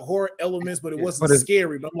definitely had the horror elements, but it wasn't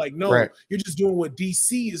scary. But I'm like, no, you're just doing what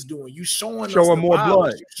DC is doing. You showing more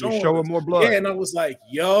blood. You're showing more blood. Yeah, and I was like,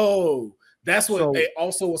 yo, that's what it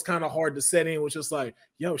also was kind of hard to set in, which is like,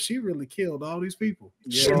 yo, she really killed all these people.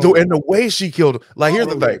 And the way she killed, like, here's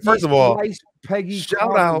the thing. First of all, Peggy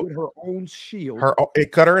shout out with her own shield.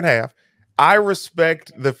 It cut her in half. I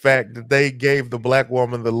respect the fact that they gave the black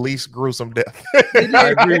woman the least gruesome death.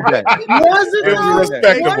 I agree with that. It was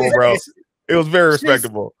respectable, bro. It was very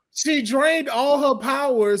respectable. She drained all her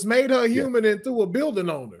powers, made her human, and threw a building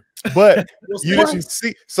on her. But you didn't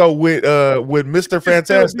see. So with Mr.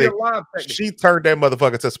 Fantastic, she turned that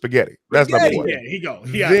motherfucker to spaghetti. That's number one. Yeah, he go.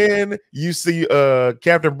 Then you see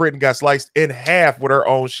Captain Britain got sliced in half with her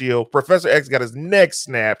own shield. Professor X got his neck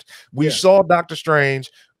snapped. We saw Doctor Strange.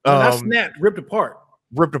 Not snapped, ripped apart.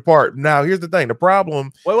 Now, here's the thing. The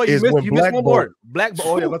problem is when Black Bolt. When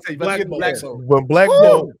Black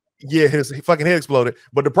Bolt, his fucking head exploded.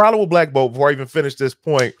 But the problem with Black Bolt, before I even finish this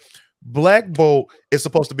point, Black Bolt is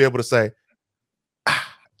supposed to be able to say,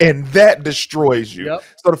 and that destroys you.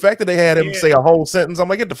 So the fact that they had him say a whole sentence, I'm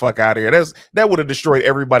like, get the fuck out of here. That would have destroyed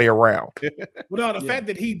everybody around. Well, no, the fact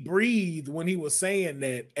that he breathed when he was saying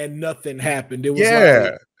that and nothing happened. It was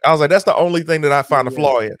I was like, that's the only thing that I find a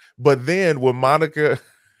flaw in. But then when Monica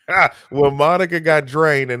got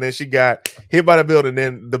drained and then she got hit by the building,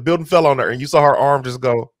 then the building fell on her and you saw her arm just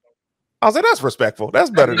go. I was like, that's respectful. That's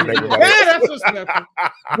better than everybody. That's respectful.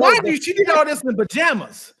 Why did she did all this in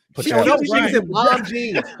pajamas? She was in mom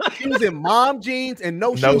jeans. She was in mom jeans and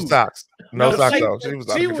no shoes. Socks. No socks though.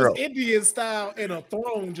 She was Indian style in a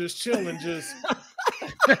throne, just chilling, just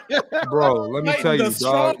bro. Let me tell you, the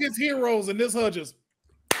strongest heroes in this just.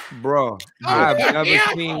 Bro, I've never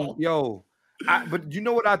seen but you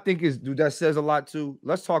know what I think is, dude, that says a lot too.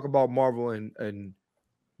 Let's talk about Marvel and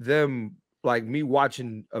them. Like me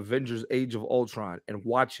watching Avengers Age of Ultron and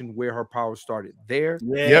watching where her powers started there,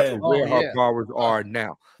 where her powers are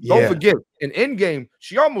now. Don't forget, in Endgame,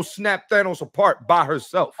 she almost snapped Thanos apart by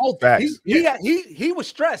herself. Oh, he was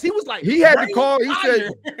stressed. He was like, he had to call. He said,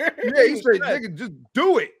 he said, nigga, just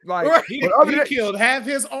do it. Like he killed half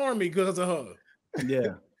his army because of her.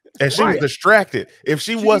 Yeah. And she was distracted. If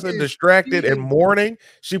she wasn't distracted and mourning,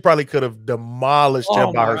 she probably could have demolished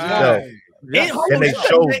him by herself. And they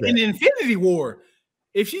showed that in Infinity War.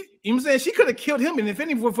 If she, you know what I'm saying, she could have killed him in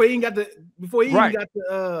Infinity War before he even got the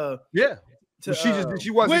she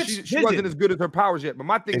wasn't as good as her powers yet. But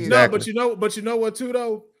my thing is but you know what too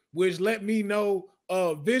though, which let me know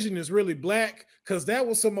Vision is really black, because that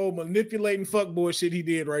was some old manipulating fuckboy shit he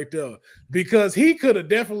did right there. Because he could have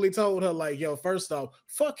definitely told her, like, yo, first off,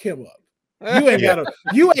 fuck him up. You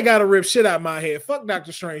ain't gotta rip shit out my head. Fuck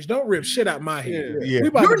Doctor Strange. Don't rip shit out my head.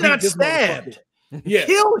 You're not stabbed.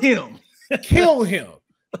 Kill him.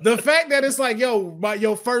 The fact that it's like, yo,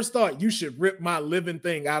 your first thought, you should rip my living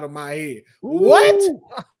thing out of my head. Ooh. What?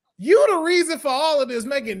 You the reason for all of this,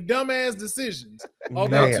 making dumbass decisions.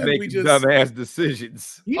 Dumbass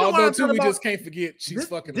decisions. You know what I'm talking about? We just can't forget she's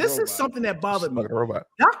fucking. This is something that bothered me.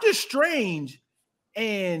 Doctor Strange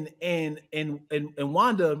and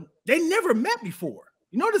Wanda, they never met before.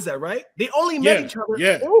 You notice that, right? They only met each other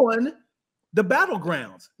on the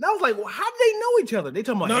battlegrounds. And I was like, well, how do they know each other? They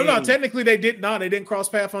talking about no, technically they didn't cross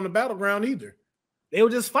paths on the battleground either. They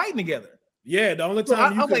were just fighting together. Yeah, the only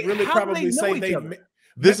time you could really probably say they met.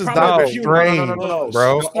 This is Doctor Strange,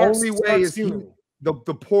 bro. The only way is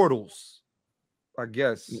the portals. I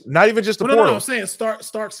guess not even just the portal. No, I'm saying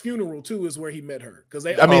Stark's funeral too is where he met her, because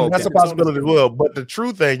that's a possibility as well. But the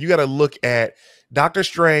true thing, you got to look at Doctor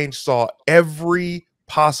Strange saw every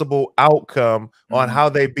possible outcome on how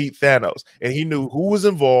they beat Thanos, and he knew who was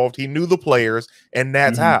involved. He knew the players, and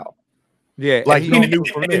that's how. Yeah, like he knew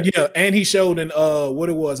from there. And he showed in what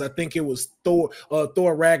it was. I think it was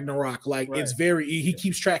Thor Ragnarok. Like it's he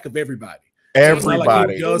keeps track of everybody. Everybody like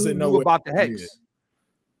he doesn't know about the hex.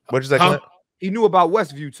 What'd you say, Clint? He knew about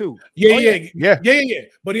Westview too. Yeah.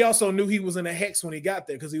 But he also knew he was in a hex when he got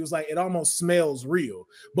there, because he was like, it almost smells real.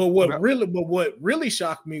 But what really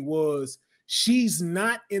shocked me was she's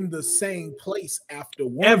not in the same place after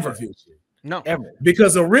WandaVision. No, ever.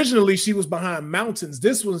 Because originally she was behind mountains.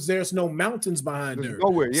 There's no mountains behind her.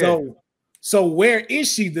 Nowhere, yeah. So where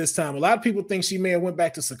is she this time? A lot of people think she may have went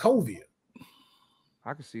back to Sokovia.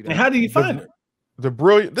 I can see that. And how did you find her? The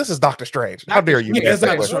brilliant. This is Doctor Strange. How dare you? Yeah,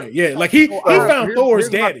 Doctor Strange. Yeah, like he found Thor's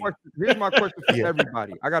daddy. Here's my question for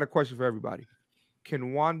everybody. I got a question for everybody.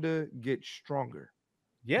 Can Wanda get stronger?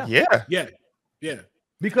 Yeah.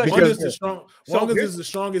 Because Wanda is the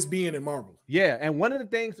strongest being in Marvel. Yeah, and one of the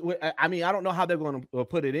things, I mean, I don't know how they're going to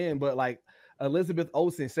put it in, but like Elizabeth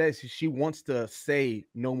Olsen says, she wants to say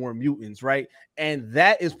no more mutants, right? And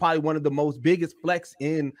that is probably one of the most biggest flex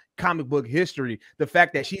in comic book history. The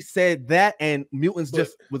fact that she said that and mutants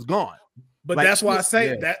just was gone. But like, that's why I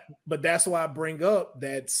say that. But that's why I bring up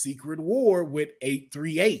that secret war with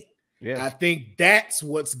 838. Yeah, I think that's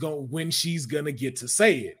what's going when she's gonna get to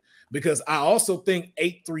say it. Because I also think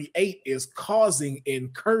 838 is causing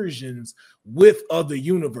incursions with other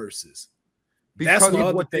universes. Because that's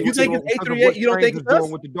what you think it's 838. You don't think it's us?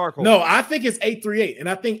 With the Darkhold. No, I think it's 838, and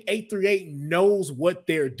I think 838 knows what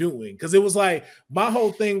they're doing. Because it was like my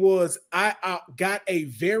whole thing was I got a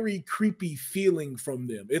very creepy feeling from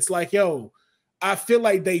them. It's like, yo, I feel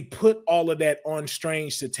like they put all of that on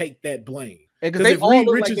Strange to take that blame. Because they all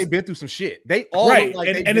look like they've been through some shit. They all look like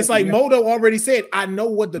and it's like Modo already said, I know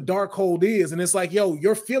what the Darkhold is. And it's like, yo,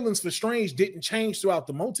 your feelings for Strange didn't change throughout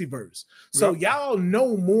the multiverse. So y'all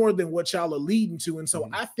know more than what y'all are leading to. And so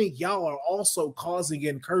I think y'all are also causing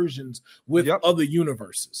incursions with other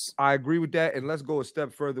universes. I agree with that. And let's go a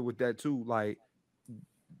step further with that too. Like,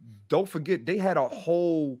 don't forget, they had a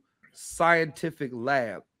whole scientific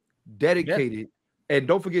lab dedicated. And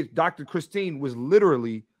don't forget, Dr. Christine was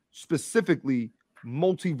literally specifically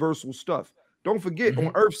multiversal stuff. Don't forget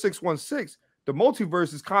on Earth 616, the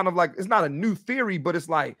multiverse is kind of like, it's not a new theory, but it's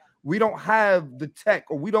like we don't have the tech,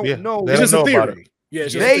 or we don't know. It's just a theory. Yeah,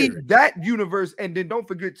 it's just a theory. That universe, and then don't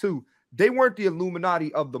forget too, they weren't the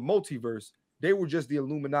Illuminati of the multiverse. They were just the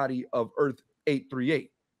Illuminati of Earth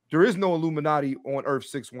 838. There is no Illuminati on Earth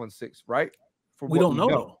 616, right? We don't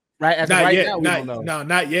know. Right, as not right yet. now, we don't know. No,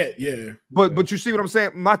 not yet. Yeah, but you see what I'm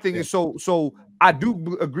saying? My thing is so I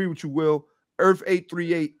do agree with you, Will. Earth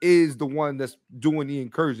 838 is the one that's doing the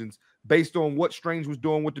incursions based on what Strange was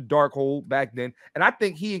doing with the Darkhold back then, and I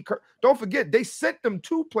think don't forget they sent them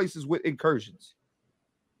 2 places with incursions.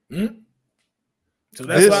 So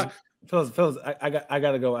that's why, fellas, I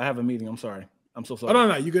gotta go. I have a meeting. I'm sorry. I'm so sorry. Oh,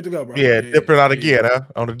 no, you good to go, bro. Yeah, dipping out again, huh?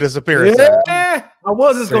 On the disappearance. I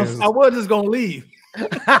was just gonna leave. That's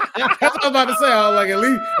what I was about to say. I was like,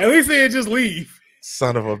 at least he just leave.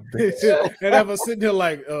 Son of a bitch. And I was sitting here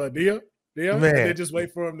like, Dion, man, and then just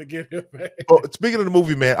wait for him to get him back. Oh, speaking of the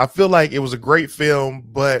movie, man, I feel like it was a great film,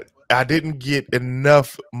 but I didn't get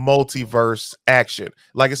enough multiverse action.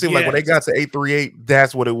 Like it seemed like when they got to 838,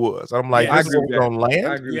 that's what it was. I'm like, this is on land.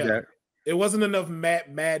 I agree with that. It wasn't enough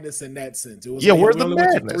madness in that sense. It was where's the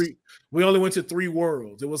madness? We only went to 3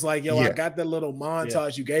 worlds. It was like, yo, I got that little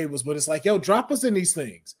montage you gave us, but it's like, yo, drop us in these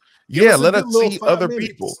things. Let us see other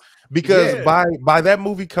people. Because by that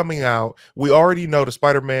movie coming out, we already know the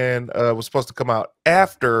Spider-Man was supposed to come out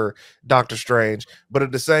after Doctor Strange, but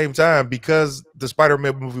at the same time, because the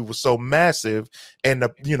Spider-Man movie was so massive, and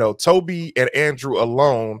Toby and Andrew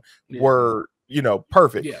alone were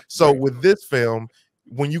perfect. So with this film,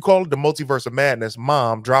 when you call it the multiverse of madness,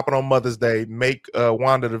 Mom dropping on Mother's Day, make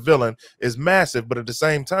Wanda the villain is massive. But at the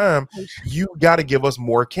same time, you got to give us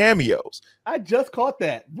more cameos. I just caught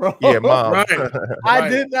that, bro. Yeah, Mom. I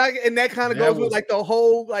did not, and that kind of goes with like the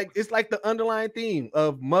whole, like it's like the underlying theme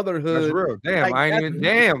of motherhood. That's real. Damn, like, I ain't even.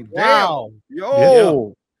 Damn. Wow.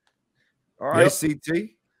 Yo. All right, CT.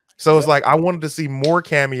 So it's like I wanted to see more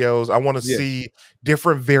cameos. I want to see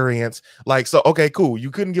different variants. Like, so okay, cool.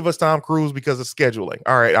 You couldn't give us Tom Cruise because of scheduling.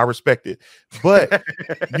 All right, I respect it. But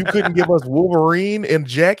you couldn't give us Wolverine in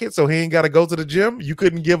jacket, so he ain't got to go to the gym. You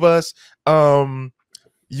couldn't give us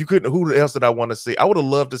you couldn't. Who else did I want to see? I would have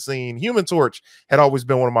loved to seen Human Torch. Had always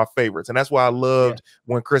been one of my favorites, and that's why I loved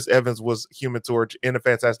when Chris Evans was Human Torch in the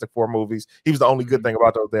Fantastic Four movies. He was the only good thing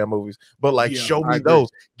about those damn movies. But like, show me those.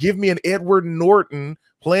 Give me an Edward Norton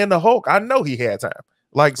playing the Hulk. I know he had time.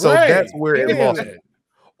 Like, so that's where it lost.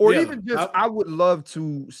 Or even just, I would love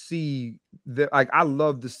to see that. Like, I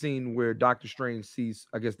love the scene where Doctor Strange sees,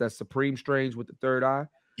 I guess that's Supreme Strange with the third eye.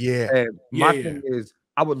 Yeah. And my thing is,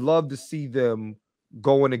 I would love to see them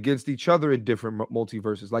going against each other in different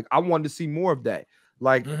multiverses. Like, I wanted to see more of that.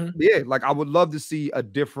 Like, like I would love to see a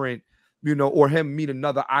different, or him meet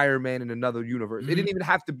another Iron Man in another universe. It didn't even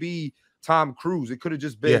have to be Tom Cruise. It could have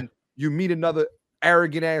just been you meet another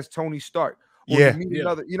arrogant ass Tony Stark. Or you meet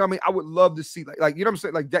another, what I mean? I would love to see like you know what I'm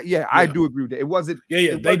saying? Like that. Yeah, I do agree with that. It wasn't.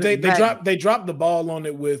 They dropped the ball on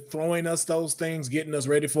it with throwing us those things, getting us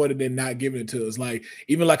ready for it, and then not giving it to us. Like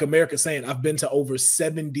even like America saying, I've been to over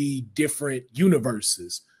 70 different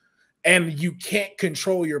universes. and you can't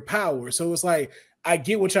control your power. So it's like, I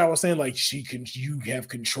get what y'all was saying, like you have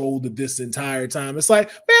controlled it this entire time. It's like,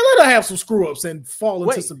 man, let her have some screw ups and fall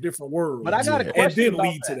into some different worlds. But I got a question and then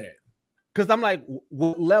lead to that. Because I'm like,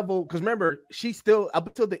 what level? Because remember, she still up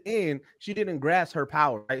until the end, she didn't grasp her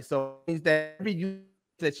power, right? So it means that every unit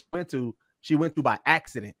that she went to by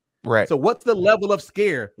accident. Right. So what's the level of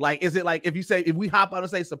scare? Like, is it like if we hop out and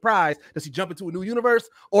say surprise, does she jump into a new universe?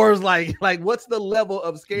 Or is like what's the level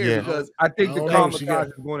of scare? Yeah. Because I think the kamikaze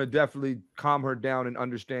is going to definitely calm her down and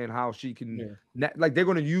understand how she can like they're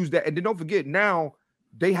going to use that. And then don't forget, now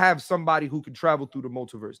they have somebody who can travel through the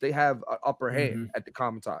multiverse. They have an upper hand at the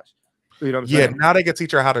kamikaze. You know what I'm saying? Now they can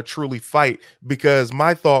teach her how to truly fight, because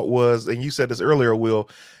my thought was, and you said this earlier, Will,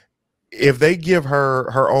 if they give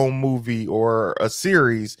her her own movie or a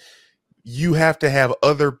series, you have to have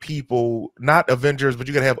other people, not Avengers, but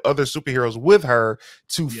you gotta have other superheroes with her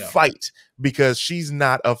to fight, because she's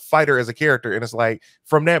not a fighter as a character. And it's like,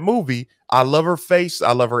 from that movie, I love her face,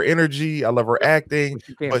 I love her energy, I love her acting,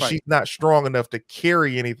 but she's not strong enough to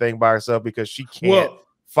carry anything by herself because she can't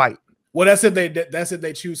fight. Well, that's if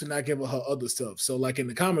they choose to not give her her other stuff. So, like in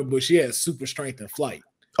the comic book, she has super strength and flight.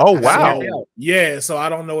 Oh wow! So, yeah, so I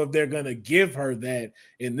don't know if they're gonna give her that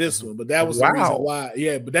in this one, but that was the reason why.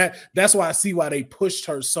 Yeah, but that's why I see why they pushed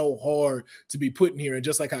her so hard to be put in here. And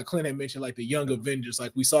just like how Clint had mentioned, like the Young Avengers,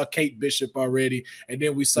 like we saw Kate Bishop already, and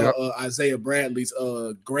then we saw Isaiah Bradley's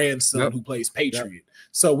grandson who plays Patriot.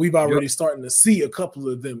 So we've already starting to see a couple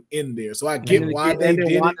of them in there. So I get why they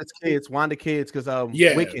did Wanda kids, because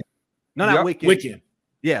Wiccan. No, not Wiccan. Wiccan.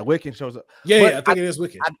 Yeah, Wiccan shows up. Yeah, I think it is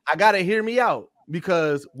Wiccan. I gotta hear me out,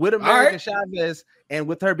 because with American Chavez and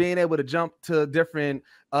with her being able to jump to different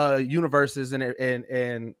universes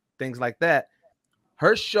and things like that,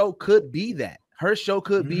 her show could be that. Her show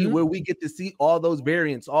could be where we get to see all those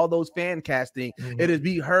variants, all those fan casting. It'd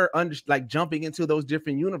be her jumping into those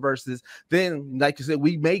different universes. Then, like you said,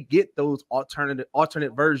 we may get those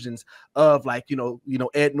alternate versions of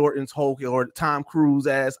Ed Norton's Hulk or Tom Cruise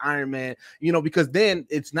as Iron Man. Because then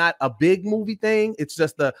it's not a big movie thing. It's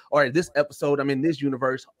just all right, this episode I'm in this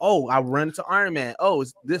universe. Oh, I run into Iron Man. Oh,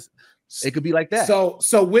 it's this. It could be like that.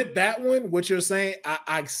 So with that one, what you're saying,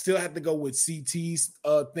 I still have to go with CT's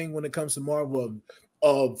thing when it comes to Marvel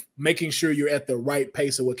of making sure you're at the right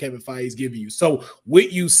pace of what Kevin Feige is giving you. So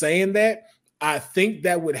with you saying that, I think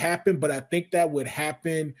that would happen, but I think that would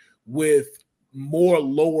happen with more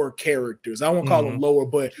lower characters. I won't call them lower,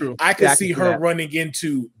 but I could see her running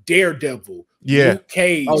into Daredevil, Luke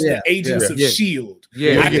Cage, the Agents of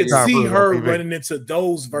S.H.I.E.L.D. I could see her running into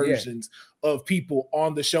those versions of people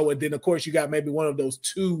on the show. And then of course you got maybe one of those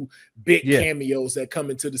two big cameos that come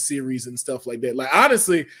into the series and stuff like that. Like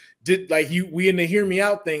honestly, we in the Hear Me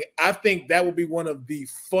Out thing, I think that would be one of the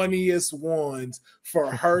funniest ones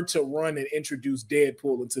for her to run and introduce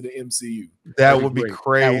Deadpool into the MCU. That would be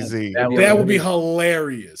crazy. That would be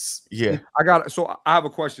hilarious. Yeah. So I have a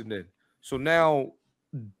question then. So now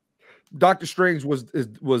Doctor Strange was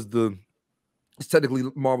it's technically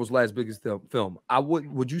Marvel's last biggest film.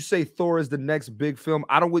 Would you say Thor is the next big film?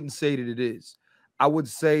 I wouldn't say that it is. I would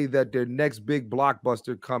say that their next big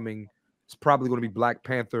blockbuster coming is probably going to be Black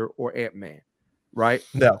Panther or Ant-Man, right?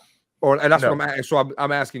 No. And that's what I'm asking. So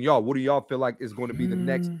I'm asking y'all, what do y'all feel like is going to be the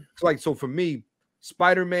next? So for me,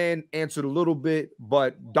 Spider-Man answered a little bit,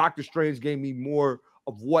 but Doctor Strange gave me more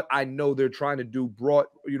of what I know they're trying to do broad,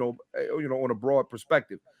 on a broad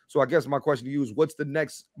perspective. So I guess my question to you is, what's the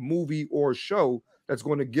next movie or show that's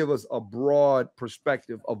going to give us a broad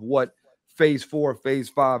perspective of what phase 4, phase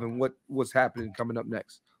 5, and what's happening coming up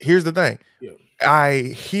next? Here's the thing.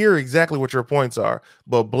 I hear exactly what your points are,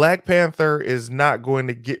 but Black Panther is not going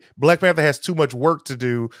to get. Black Panther has too much work to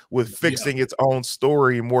do with fixing its own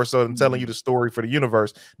story more so than telling you the story for the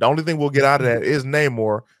universe. The only thing we'll get out of that is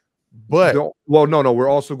Namor. But no, we're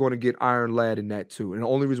also going to get Iron Lad in that too. And the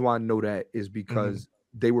only reason why I know that is because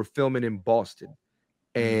they were filming in Boston.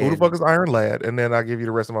 And who the fuck is Iron Lad? And then I'll give you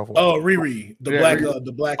the rest of my phone. Oh, Riri,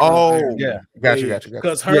 the black. Oh, gotcha.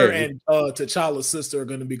 Because her and T'Challa's sister are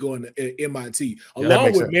going to be going to MIT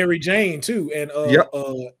along with Mary Jane too, and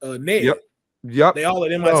Ned. They all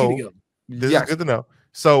at MIT together. This is good to know.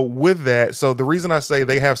 So with that, the reason I say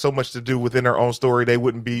they have so much to do within their own story, they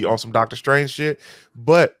wouldn't be on some Doctor Strange shit.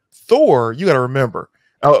 But Thor, you got to remember.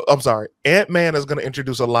 Oh, I'm sorry. Ant-Man is going to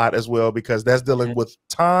introduce a lot as well, because that's dealing with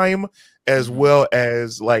time as well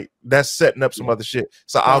as that's setting up some other shit.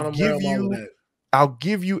 So I'll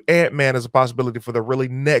give you Ant-Man as a possibility for the really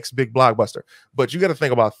next big blockbuster. But you got to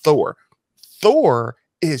think about Thor. Thor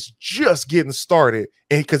is just getting started,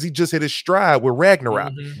 and because he just hit his stride with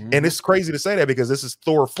Ragnarok. And it's crazy to say that because this is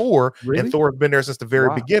Thor 4, and Thor has been there since the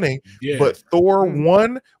very beginning. But Thor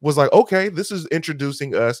 1 was like, okay, this is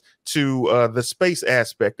introducing us to the space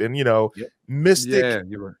aspect and mystic,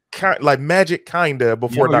 like magic, kinda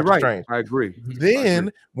before Doctor Strange. I agree.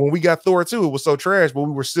 Then when we got Thor 2, it was so trash, but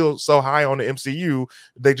we were still so high on the MCU.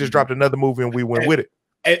 They just dropped another movie and we went with it.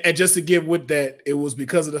 And just to give with that, it was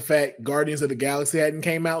because of the fact Guardians of the Galaxy hadn't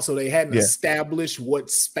came out, so they hadn't established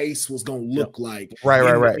what space was going to look like. Right.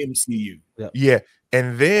 The MCU. Yeah.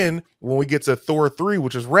 And then when we get to Thor 3,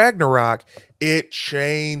 which is Ragnarok, it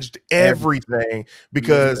changed everything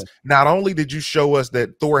because not only did you show us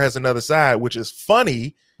that Thor has another side, which is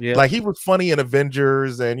funny. Yeah. Like he was funny in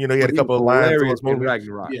Avengers, and he had a couple of lines in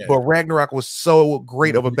Ragnarok. But Ragnarok was so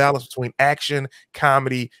great of a balance between action,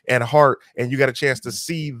 comedy, and heart. And you got a chance to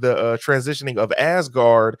see the transitioning of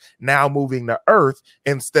Asgard now moving to Earth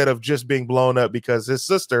instead of just being blown up because his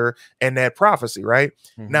sister and that prophecy, right?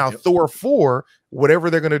 Now Thor 4, whatever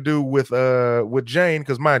they're gonna do with Jane,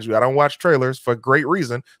 because mind you, I don't watch trailers for great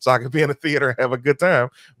reason, so I can be in a theater and have a good time.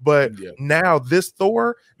 But now this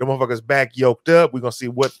Thor, the motherfucker's back yoked up. We're gonna see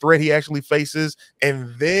what threat he actually faces,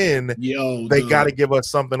 and then they got to give us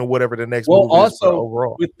something or whatever the next movie is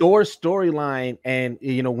overall. With Thor's storyline, and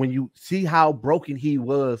when you see how broken he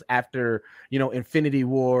was after Infinity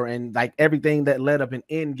War and like everything that led up in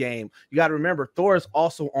Endgame, you got to remember Thor's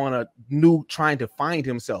also on a new trying to find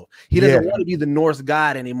himself. He doesn't want to be the Norse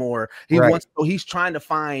god anymore. He's trying to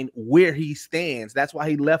find where he stands. That's why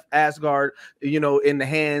he left Asgard, in the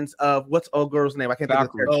hands of what's old girl's name? I can't think of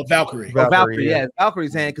her. Valkyrie. Valkyrie,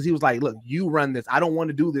 Valkyrie's hand, because he was like, look, you run this. I don't want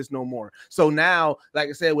to do this no more. So now, like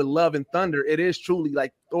I said, with Love and Thunder, it is truly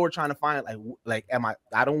like Thor trying to find like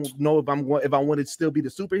I don't know if I want to still be the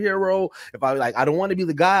superhero, if I don't want to be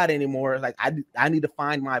the god anymore. Like I need to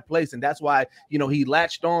find my place. And that's why he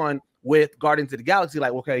latched on with Guardians of the Galaxy,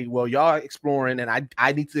 like, okay, well, y'all exploring and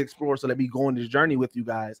I need to explore, so let me go on this journey with you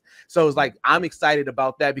guys. So it's like I'm excited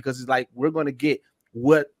about that because it's like we're gonna get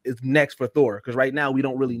what is next for Thor, because right now we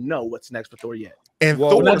don't really know what's next for Thor yet. And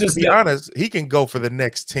Thor, to be honest, he can go for the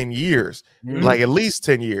next 10 years, like at least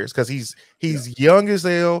 10 years, because he's young as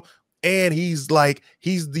hell, and he's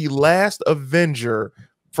the last Avenger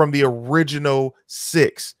from the original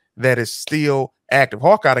 6 that is still active.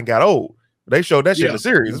 Hawkeye done got old. They showed that shit in the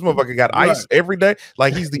series. This motherfucker got ice every day.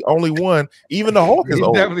 Like he's the only one. Even the Hulk is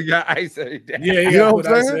old. Definitely got ice every day. Yeah, you know what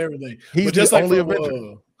I'm saying? saying? Everything. He's just only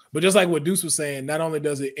Avenger. But just like what Deuce was saying, not only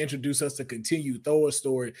does it introduce us to continue Thor's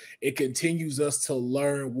story, it continues us to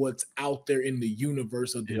learn what's out there in the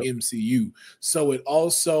universe of the MCU. So it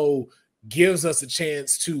also gives us a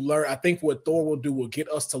chance to learn. I think what Thor will do will get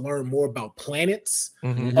us to learn more about planets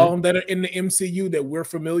that are in the MCU that we're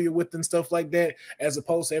familiar with and stuff like that, as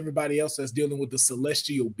opposed to everybody else that's dealing with the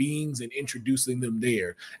celestial beings and introducing them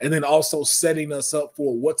there. And then also setting us up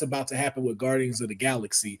for what's about to happen with Guardians of the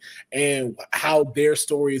Galaxy and how their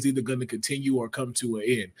story is either going to continue or come to an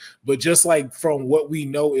end. But just like from what we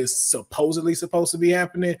know is supposedly supposed to be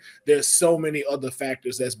happening, there's so many other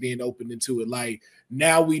factors that's being opened into it. Like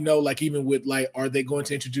now we know, like even with like, are they going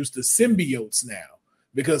to introduce the symbiotes now?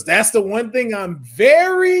 Because that's the one thing I'm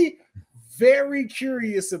very, very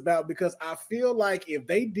curious about, because I feel like if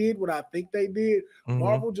they did what I think they did,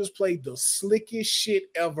 Marvel just played the slickest shit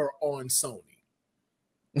ever on Sony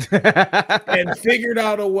and figured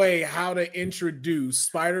out a way how to introduce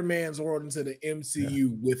Spider-Man's world into the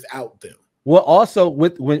MCU without them. Well, also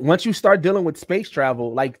once you start dealing with space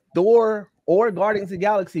travel, like Thor or Guardians of the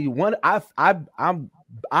Galaxy,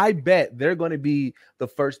 I bet they're going to be the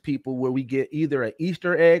first people where we get either an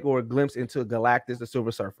Easter egg or a glimpse into Galactus, the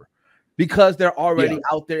Silver Surfer, because they're already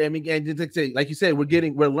out there. And like you said,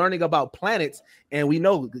 we're learning about planets, and we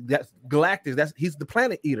know that Galactus, he's the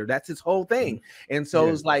planet eater. That's his whole thing. And so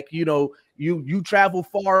it's like, you travel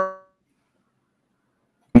far.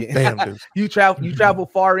 you travel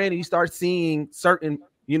far in, and you start seeing certain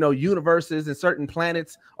universes and certain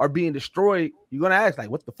planets are being destroyed. You're gonna ask, like,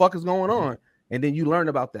 what the fuck is going on? And then you learn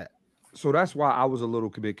about that. So that's why I was a little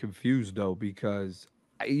bit confused, though, because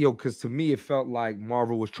to me it felt like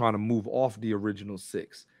Marvel was trying to move off the original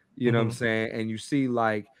 6. You know what I'm saying? And you see,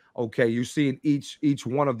 like, okay, you see each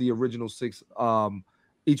one of the original 6,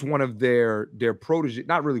 each one of their protege,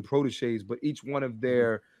 not really proteges, but each one of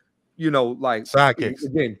their like sidekicks.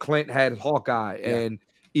 Again, Clint had Hawkeye, and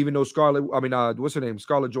even though what's her name,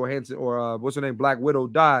 Scarlett Johansson, or what's her name, Black Widow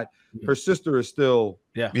died, her sister is still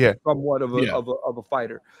somewhat of a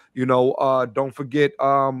fighter. Don't forget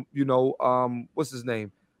what's his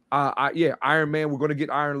name, Yeah, Iron Man. We're going to get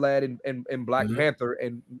Iron Lad and Black Panther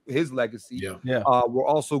and his legacy. Yeah. We're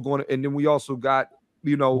also going to, and then we also got,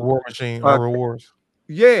 you know, War Machine, Our Wars.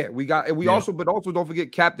 Yeah, we got, and we also, but also don't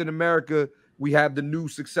forget Captain America. We have the new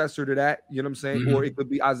successor to that. You know what I'm saying? Or it could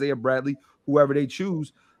be Isaiah Bradley, whoever they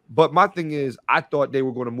choose. But my thing is, I thought they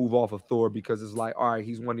were going to move off of Thor because it's like, all right,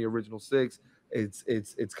 he's one of the original 6.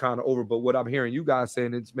 It's kind of over. But what I'm hearing you guys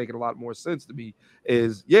saying, it's making a lot more sense to me.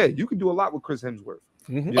 Is you can do a lot with Chris Hemsworth.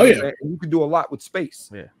 You know you can do a lot with space.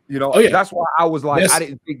 Yeah. You know, that's why I was like, I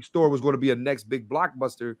didn't think Thor was going to be a next big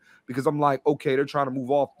blockbuster because I'm like, okay, they're trying to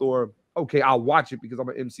move off Thor. Okay, I'll watch it because I'm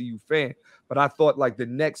an MCU fan. But I thought like the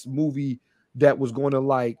next movie that was going to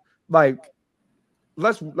like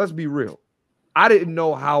let's be real. I didn't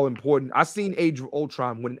know how important. I seen Age of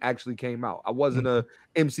Ultron when it actually came out. I wasn't a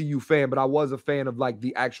MCU fan, but I was a fan of like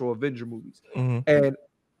the actual Avenger movies. And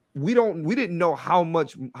we didn't know how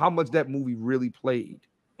much that movie really played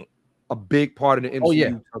a big part of the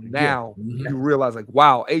MCU. So now you realize like,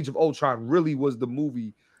 wow, Age of Ultron really was the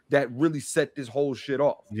movie that really set this whole shit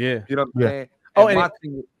off. Yeah. You know what I'm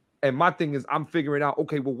saying? My thing is I'm figuring out,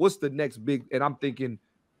 okay, well, what's the next big, and I'm thinking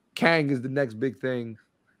Kang is the next big thing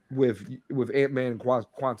with Ant-Man and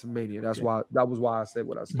Quantumania. That was why I said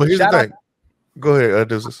what I said. But here's the thing. Go ahead,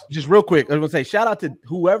 Deuces. Just real quick, I was gonna say shout out to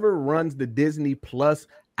whoever runs the Disney Plus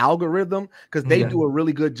algorithm because they do a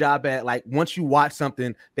really good job at like once you watch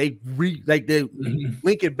something, they link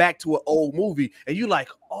it back to an old movie, and you like,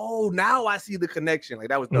 oh, now I see the connection. Like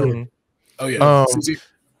that was dope. Oh yeah.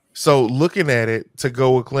 So looking at it to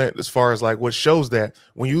go with Clint, as far as like what shows that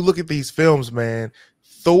when you look at these films, man,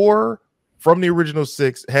 Thor from the original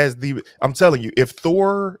 6 has I'm telling you, if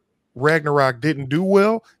Thor Ragnarok didn't do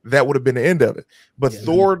well, that would have been the end of it. But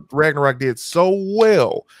Thor Ragnarok did so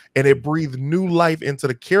well, and it breathed new life into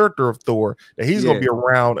the character of Thor that he's going to be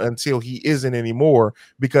around until he isn't anymore,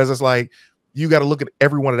 because it's like, you got to look at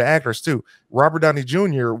every one of the actors too. Robert Downey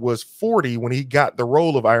Jr. was 40 when he got the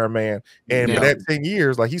role of Iron Man, and for that 10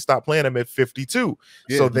 years, like he stopped playing him at 52.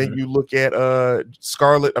 So then you look at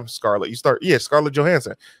Scarlett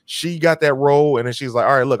Johansson. She got that role, and then she's like,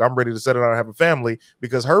 all right, look, I'm ready to settle down and have a family,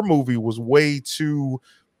 because her movie was way too.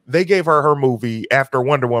 They gave her movie after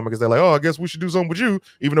Wonder Woman because they're like, oh, I guess we should do something with you,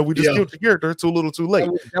 even though we just killed the character too little, too late.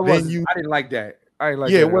 I didn't like that. I didn't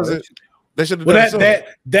like that. It wasn't. They should have done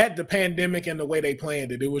that the pandemic and the way they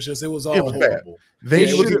planned it. It was all horrible. Bad. They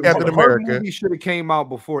Captain America. Movie should have came out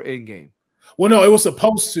before Endgame. Well, no, it was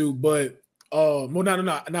supposed to, but no,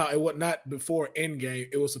 it was not before Endgame.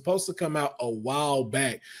 It was supposed to come out a while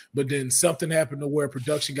back, but then something happened to where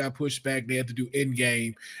production got pushed back. They had to do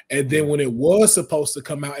Endgame, and then when it was supposed to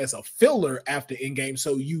come out as a filler after Endgame,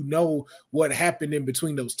 so you know what happened in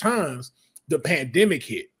between those times, the pandemic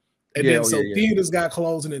hit. And then theaters got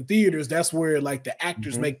closed, and in theaters, that's where like the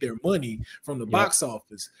actors make their money from the box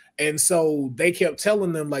office. And so they kept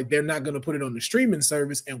telling them like they're not going to put it on the streaming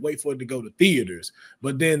service and wait for it to go to theaters.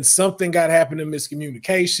 But then something got happened in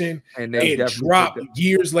miscommunication, and it dropped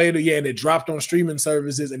years later. Yeah, and it dropped on streaming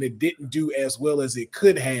services, and it didn't do as well as it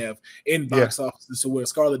could have in box offices. So where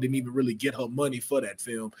Scarlett didn't even really get her money for that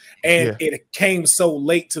film, and it came so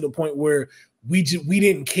late to the point where we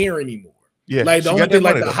didn't care anymore. Yeah, like the only thing,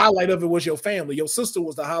 like the highlight of it was your family. Your sister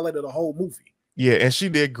was the highlight of the whole movie. Yeah, and she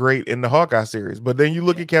did great in the Hawkeye series. But then you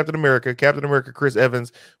look at Captain America. Chris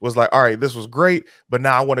Evans was like, all right, this was great, but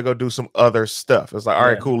now I want to go do some other stuff. It's like, all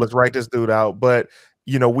right, cool, let's write this dude out. But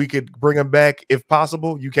you know, we could bring him back if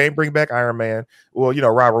possible. You can't bring back Iron Man. Well, you know,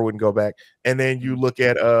 Robert wouldn't go back. And then you look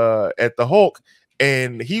at the Hulk,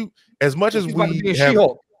 and he's about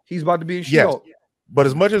to be in She-Hulk. But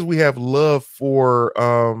as much as we have love for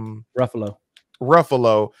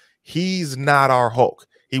Ruffalo, he's not our Hulk.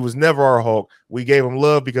 He was never our Hulk. We gave him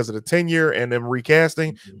love because of the tenure and them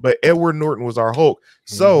recasting, but Edward Norton was our Hulk.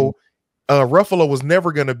 So Ruffalo was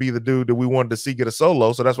never going to be the dude that we wanted to see get a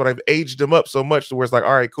solo. So that's what I've aged him up so much to where it's like,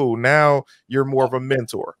 all right, cool. Now you're more of a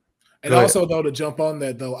mentor. And also, though, to jump on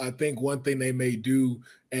that, though, I think one thing they may do,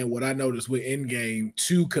 and what I noticed with Endgame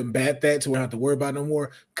to combat that, to where I don't have to worry about no more,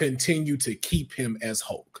 continue to keep him as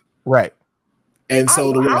Hulk. Right. And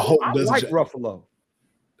so the way Hulk doesn't like Ruffalo.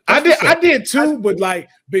 I did too, but like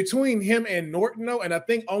between him and Norton, though, and I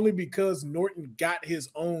think only because Norton got his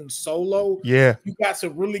own solo, you got to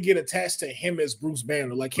really get attached to him as Bruce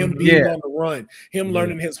Banner, like him being on the run, him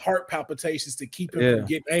learning his heart palpitations to keep him from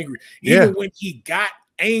getting angry. Even when he got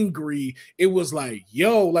angry. It was like,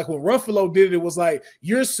 yo, like when Ruffalo did it, it was like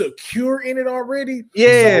you're secure in it already.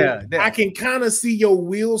 Yeah, so I can kind of see your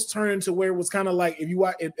wheels turning to where it was kind of like if you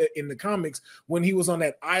watch in the comics when he was on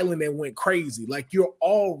that island and went crazy. Like you're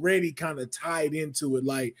already kind of tied into it.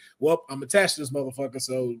 Like, well, I'm attached to this motherfucker,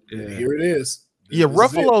 so here it is.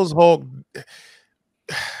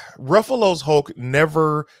 Ruffalo's Hulk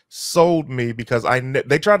never sold me because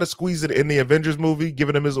they tried to squeeze it in the Avengers movie,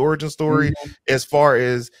 giving him his origin story as far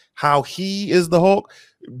as how he is the Hulk,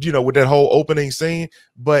 you know, with that whole opening scene,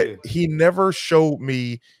 but he never showed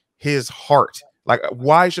me his heart. Like,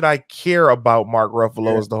 why should I care about Mark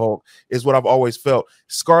Ruffalo as the Hulk is what I've always felt.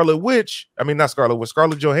 Scarlet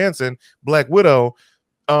Johansson, Black Widow,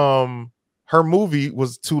 her movie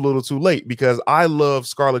was too little too late because I love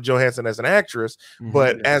Scarlett Johansson as an actress,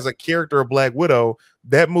 but as a character of Black Widow,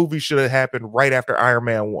 that movie should have happened right after Iron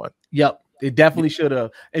Man 1. Yep, it definitely should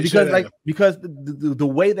have. And because the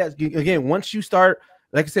way that, again, once you start,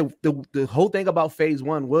 like I said, the whole thing about phase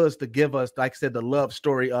 1 was to give us, like I said, the love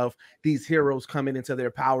story of these heroes coming into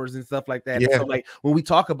their powers and stuff like that. Yeah. So like when we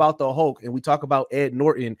talk about the Hulk and we talk about Ed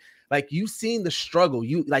Norton, like you seen the struggle,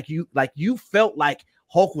 you felt like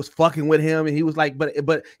Hulk was fucking with him, and he was like,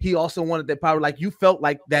 but he also wanted that power. Like you felt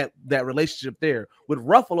like that relationship there with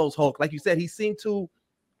Ruffalo's Hulk. Like you said, he seemed too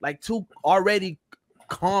already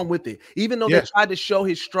calm with it. Even though they tried to show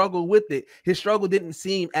his struggle with it, his struggle didn't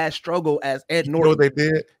seem as struggle as Ed Norton. You know what they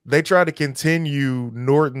did? They tried to continue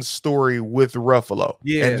Norton's story with Ruffalo,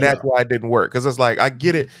 and that's why it didn't work. Because it's like, I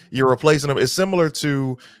get it, you're replacing him. It's similar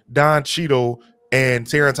to Don Cheadle and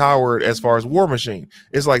Terrence Howard as far as War Machine.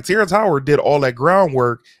 It's like Terrence Howard did all that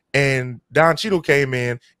groundwork and Don Cheadle came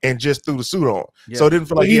in and just threw the suit on. So it didn't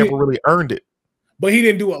feel like he ever really earned it. But he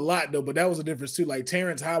didn't do a lot though, but that was a difference too. Like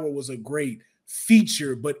Terrence Howard was a great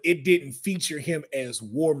feature, but it didn't feature him as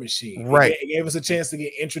War Machine. Right. It gave us a chance to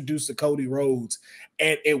get introduced to Cody Rhodes,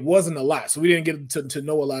 and it wasn't a lot. So we didn't get to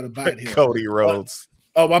know a lot about him. Cody Rhodes.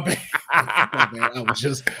 Oh, my bad. My bad.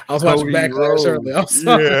 I was watching Backlash earlier. I'm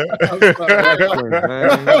sorry.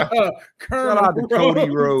 Shout out to Cody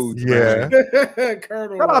Rhodes. Yeah.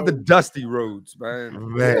 Colonel Shout out to Dusty Rhodes,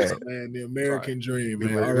 man. Man, the American dream,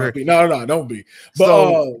 man. R.I.P. No, don't be. But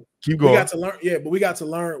so, keep going. We got to learn. Yeah, but we got to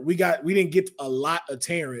learn. We didn't get a lot of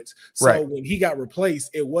Terrence. So when he got replaced,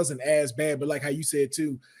 it wasn't as bad. But like how you said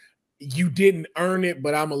too, you didn't earn it,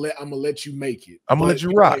 but I'm gonna let you make it. I'm gonna let you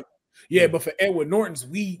rock. Yeah, but for Edward Norton's,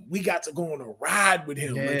 we got to go on a ride with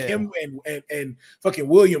him, like him and fucking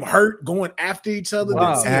William Hurt going after each other.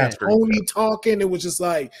 Then Tony talking, it was just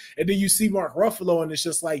like, and then you see Mark Ruffalo, and it's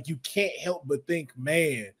just like you can't help but think,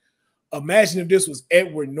 man, imagine if this was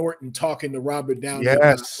Edward Norton talking to Robert Downey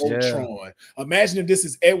about Ultron. Imagine if this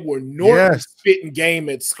is Edward Norton spitting game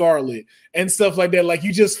at Scarlet and stuff like that. Like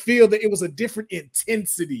you just feel that it was a different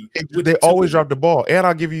intensity. They always drop the ball. And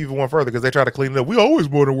I'll give you even one further because they try to clean it up. We always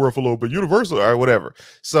want to Ruffalo, but Universal or whatever.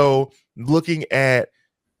 So looking at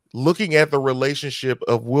the relationship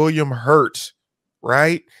of William Hurt,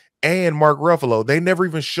 right? And Mark Ruffalo, they never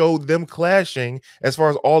even showed them clashing as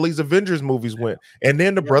far as all these Avengers movies went. And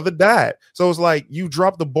then the brother died. So it's like you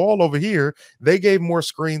dropped the ball over here. They gave more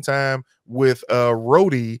screen time with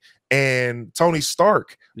Rhodey and Tony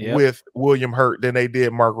Stark with William Hurt than they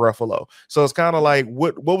did Mark Ruffalo. So it's kind of like,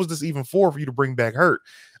 what was this even for you to bring back Hurt?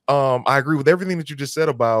 I agree with everything that you just said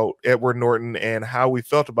about Edward Norton and how we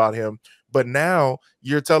felt about him. But now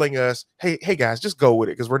you're telling us, hey guys, just go with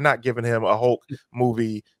it because we're not giving him a Hulk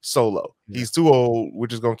movie solo. He's too old. We're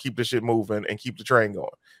just gonna keep the shit moving and keep the train going.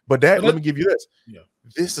 But let me give you this.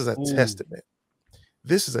 This is a testament.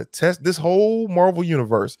 This is a test. This whole Marvel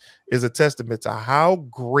universe is a testament to how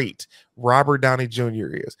great Robert Downey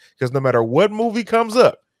Jr. is. Because no matter what movie comes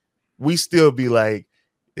up, we still be like,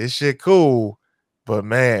 this shit cool. But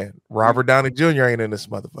man, Robert Downey Jr. ain't in this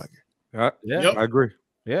motherfucker. I agree.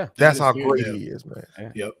 Yeah, that's how great he is,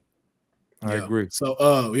 man. Yep, I agree. So,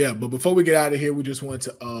 but before we get out of here, we just want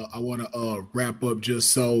to, I want to wrap up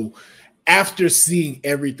just so. After seeing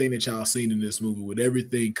everything that y'all seen in this movie, with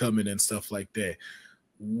everything coming and stuff like that,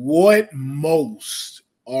 what most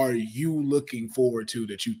are you looking forward to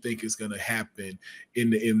that you think is going to happen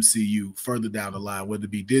in the MCU further down the line, whether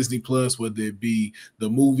it be Disney Plus, whether it be the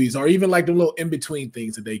movies, or even like the little in-between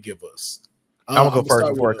things that they give us? I'm gonna go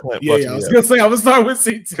first before Clint. I was gonna say I'm gonna start with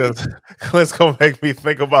CT because Clint's gonna make me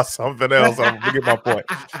think about something else. I'm gonna get my point.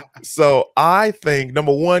 So I think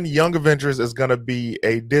number one, Young Avengers is gonna be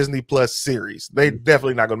a Disney Plus series. They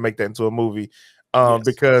definitely not gonna make that into a movie.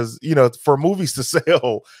 Because for movies to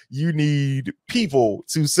sell, you need people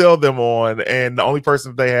to sell them on, and the only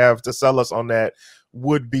person they have to sell us on that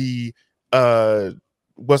would be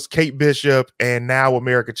was Kate Bishop and now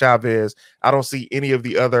America Chavez. I don't see any of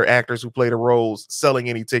the other actors who play the roles selling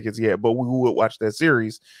any tickets yet, but we would watch that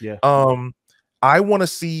series. Yeah. I want to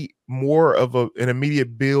see more of an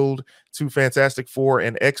immediate build to Fantastic Four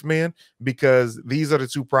and X-Men, because these are the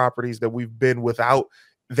two properties that we've been without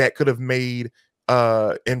that could have made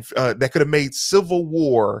Civil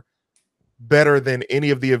War better than any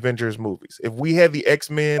of the Avengers movies. If we had the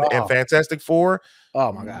X-Men and Fantastic Four,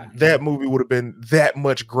 oh my God, that movie would have been that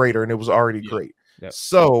much greater, and it was already great. Yep.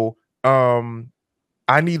 So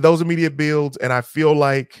I need those immediate builds, and I feel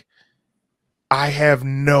like I have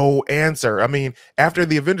no answer. I mean, after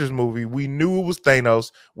the Avengers movie, we knew it was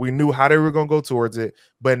Thanos. We knew how they were going to go towards it.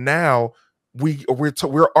 But now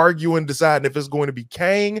we're arguing, deciding if it's going to be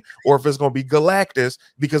Kang or if it's going to be Galactus,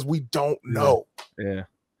 because we don't know. Yeah.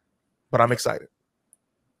 But I'm excited.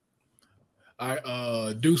 All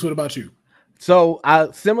right, Deuce, what about you? So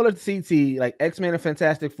similar to CT, like X-Men and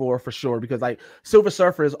Fantastic Four for sure, because like Silver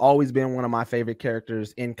Surfer has always been one of my favorite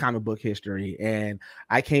characters in comic book history, and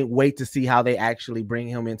I can't wait to see how they actually bring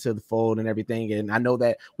him into the fold and everything. And I know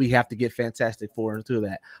that we have to get Fantastic Four into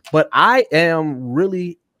that, but I'm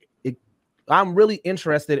really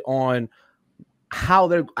interested on how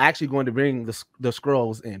they're actually going to bring the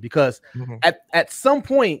Skrulls in, because at some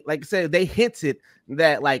point, like I said, they hinted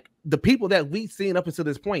that like the people that we've seen up until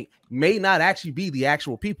this point may not actually be the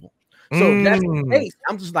actual people. So if that's the case,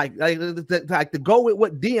 I'm just like to go with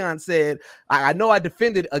what Dion said. I know I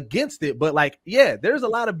defended against it, but like, yeah, there's a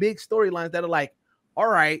lot of big storylines that are like, all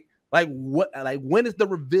right, like what, like when is the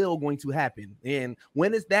reveal going to happen, and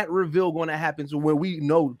when is that reveal going to happen, so where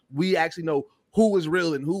we actually know who was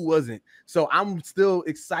real and who wasn't. So I'm still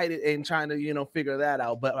excited and trying to, figure that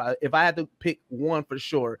out. But if I had to pick one for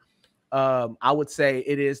sure, I would say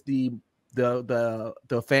it is the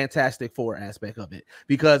Fantastic Four aspect of it,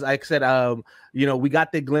 because like I said, we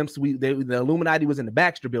got the glimpse. The Illuminati was in the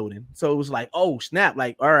Baxter Building, so it was like, oh snap,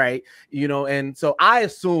 like all right, and so I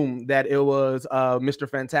assumed that it was Mr.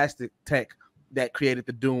 Fantastic Tech that created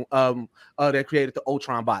the Doom, that created the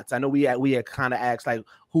Ultron bots. I know we had kind of asked like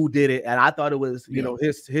who did it, and I thought it was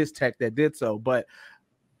his tech that did so, but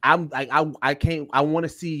I'm like I want to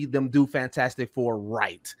see them do Fantastic Four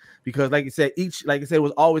right, because like you said, it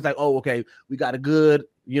was always like, oh okay, we got a good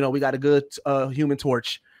Human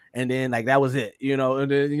Torch, and then like that was it, and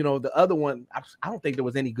then the other one, I don't think there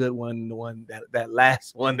was any good one. The one that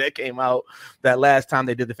last one that came out that last time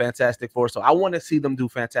they did the Fantastic Four, so I want to see them do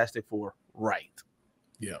Fantastic Four right.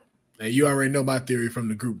 Yeah, and you already know my theory from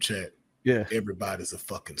the group chat. Yeah, everybody's a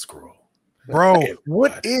fucking Skrull. Bro,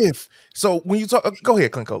 what if? So when you talk, go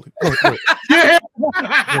ahead, Clint Coley. Go ahead. Yeah,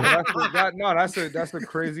 that's a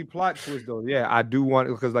crazy plot twist, though. Yeah, I do want,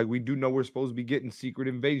 because like we do know we're supposed to be getting Secret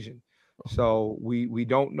Invasion, so we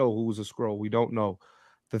don't know who's a Skrull. We don't know.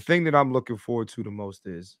 The thing that I'm looking forward to the most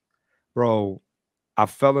is, bro, I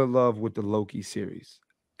fell in love with the Loki series,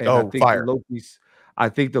 and I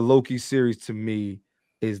think the Loki series to me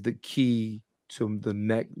is the key to the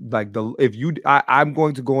next. Like I'm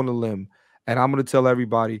going to go on a limb, and I'm going to tell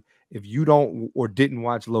everybody, if you don't or didn't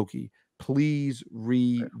watch Loki, please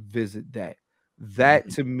revisit that. That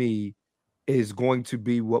to me is going to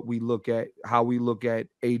be what we look at, how we look at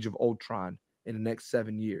Age of Ultron in the next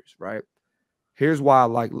 7 years, right? Here's why.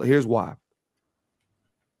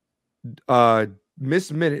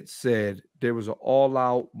 Miss Minute said there was an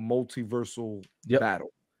all-out multiversal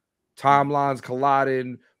battle. Timelines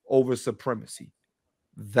colliding over supremacy.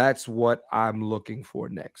 That's what I'm looking for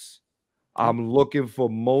next. I'm looking for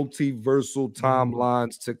multiversal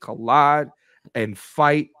timelines to collide and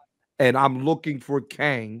fight, and I'm looking for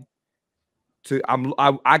Kang to.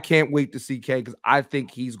 I can't wait to see Kang, because I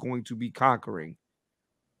think he's going to be conquering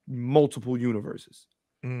multiple universes.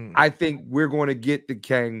 I think we're going to get the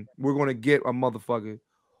Kang. We're going to get a motherfucker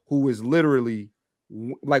who is literally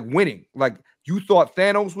like winning. Like, you thought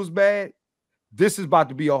Thanos was bad. This is about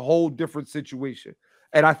to be a whole different situation.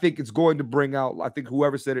 And I think it's going to bring out, I think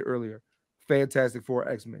whoever said it earlier, Fantastic Four,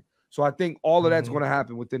 X-Men. So I think all of that's going to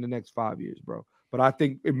happen within the next 5 years, bro. But I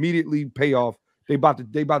think immediately payoff, we about to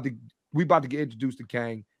get introduced to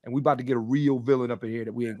Kang, and we about to get a real villain up in here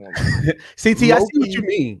that we ain't going to. CT, I see what you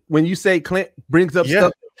mean when you say Clint brings up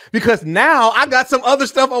stuff, because now I got some other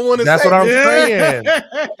stuff I want to say. That's what I'm saying.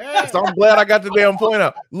 So I'm glad I got the damn point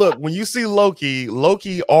out. Look, when you see Loki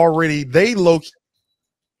already, Loki.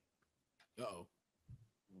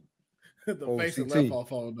 The face of left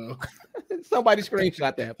off on though. Somebody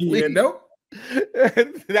screenshot that, please. Yeah, nope.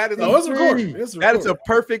 That is a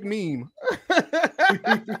perfect meme.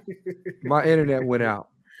 My internet went out.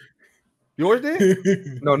 Yours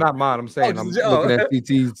did? No, not mine. I'm saying I'm looking at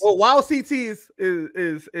CT's. Well, while CT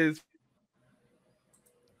is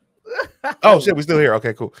Oh shit, we still here.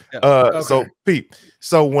 Okay, cool. Okay. So Pete.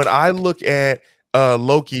 So when I look at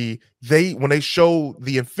Loki, when they show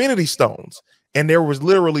the Infinity Stones, and there was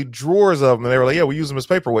literally drawers of them, and they were like, "Yeah, we use them as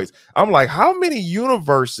paperweights." I'm like, how many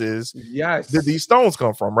universes did these stones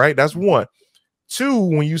come from? Right, that's one. Two,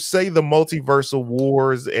 when you say the multiversal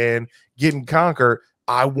wars and getting conquered,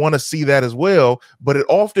 I want to see that as well. But it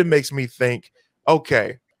often makes me think,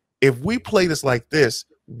 okay, if we play this like this,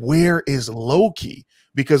 where is Loki?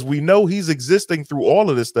 Because we know he's existing through all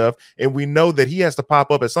of this stuff, and we know that he has to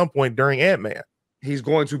pop up at some point during Ant-Man. He's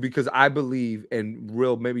going to, because I believe, and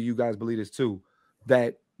real, maybe you guys believe this too,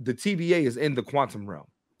 that the TVA is in the quantum realm.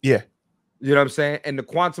 Yeah. You know what I'm saying? And the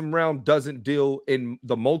quantum realm doesn't deal in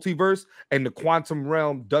the multiverse, and the quantum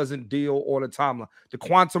realm doesn't deal on a timeline. The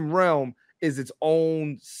quantum realm is its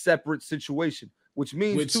own separate situation, which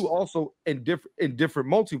means too also in different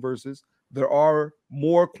multiverses, there are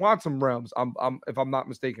more quantum realms. If I'm not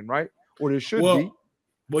mistaken, right? Or there should be.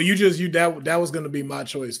 Well, that was going to be my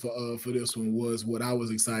choice for this one. Was what I was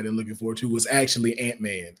excited and looking forward to was actually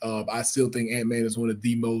Ant-Man. I still think Ant-Man is one of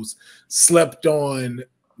the most slept on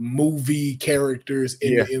movie characters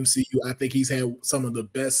in the MCU. I think he's had some of the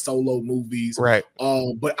best solo movies. Right.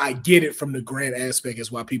 But I get it from the grand aspect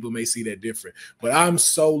as why people may see that different. But I'm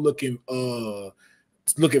so looking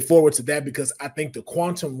forward to that because I think the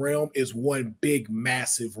quantum realm is one big,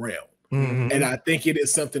 massive realm. Mm-hmm. And I think it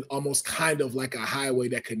is something almost kind of like a highway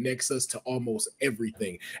that connects us to almost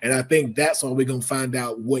everything. And I think that's why we're going to find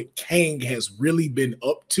out what Kang has really been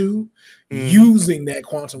up to using that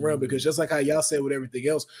quantum realm. Because just like how y'all said with everything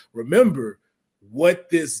else, remember what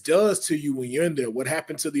this does to you when you're in there. What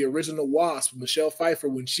happened to the original Wasp, Michelle Pfeiffer,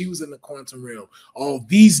 when she was in the quantum realm, all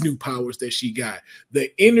these new powers that she got,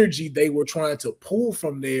 the energy they were trying to pull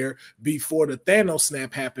from there before the Thanos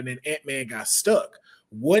snap happened and Ant-Man got stuck.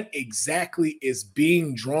 What exactly is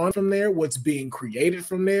being drawn from there? What's being created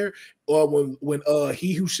from there? Or when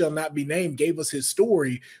He Who Shall Not Be Named gave us his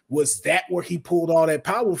story, was that where he pulled all that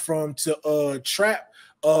power from to trap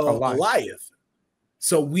Goliath?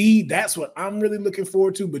 So that's what I'm really looking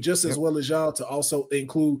forward to, but just as well as y'all to also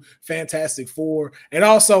include Fantastic Four. And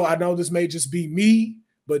also, I know this may just be me,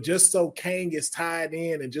 but just so Kang is tied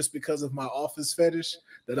in and just because of my Office fetish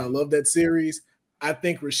that I love that series, I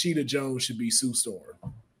think Rashida Jones should be Sue Storm.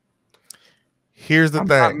 Here's the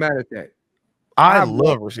thing. I'm not mad at that. I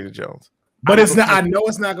love Rashida Jones. But it's not. I know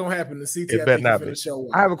it's not going to happen. The CT, it better not be. Show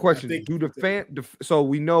I have a question. So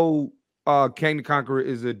we know Kang the Conqueror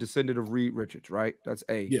is a descendant of Reed Richards, right? That's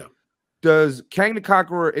A. Yeah. Does Kang the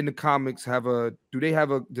Conqueror in the comics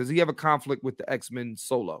does he have a conflict with the X-Men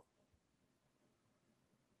Solo?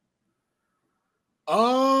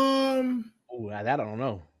 That I don't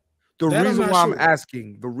know. The reason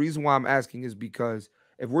why I'm asking is because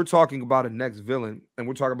if we're talking about a next villain and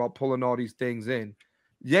we're talking about pulling all these things in,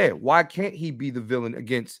 why can't he be the villain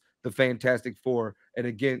against the Fantastic Four and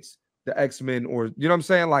against the X-Men, or you know what I'm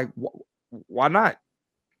saying? Like, why not?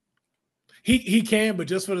 He can, but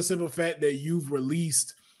just for the simple fact that you've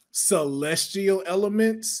released celestial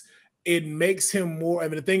elements, it makes him more. I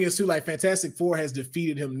mean, the thing is too, like Fantastic Four has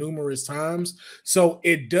defeated him numerous times, so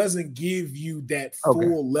it doesn't give you that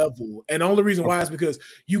full level. And the only reason why is because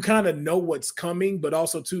you kind of know what's coming, but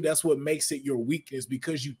also too, that's what makes it your weakness,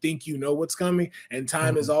 because you think you know what's coming, and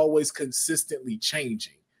time is always consistently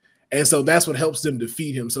changing. And so that's what helps them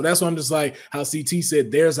defeat him. So that's why I'm just like how CT said,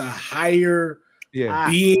 there's a higher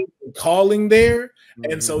being calling there.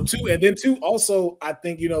 And so too, and then too, also, I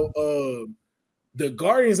think, the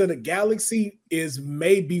Guardians of the Galaxy is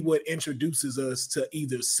maybe what introduces us to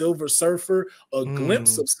either Silver Surfer, a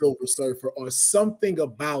glimpse of Silver Surfer, or something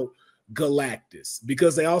about Galactus,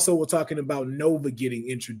 because they also were talking about Nova getting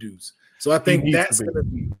introduced. So I think that's gonna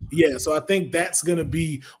be, so I think that's gonna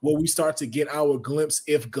be where we start to get our glimpse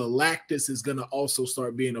if Galactus is gonna also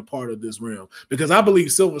start being a part of this realm, because I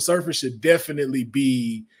believe Silver Surfer should definitely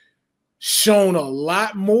be shown a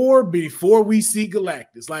lot more before we see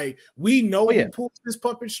Galactus. Like, we know who pulls his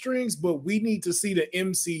puppet strings, but we need to see the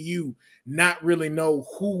MCU not really know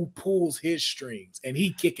who pulls his strings, and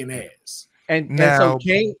he kicking ass. And so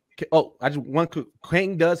Kang,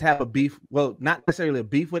 Kang does have a beef. Well, not necessarily a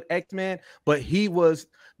beef with X-Men, but he was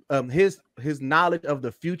his knowledge of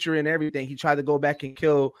the future and everything. He tried to go back and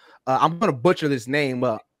kill. I'm gonna butcher this name,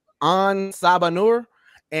 An Sabanur,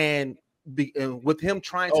 and with him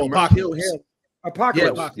trying to kill him.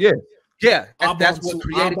 Apocalypse. That's what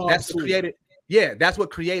created. That's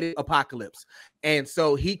what created Apocalypse. And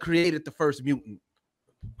so he created the first mutant.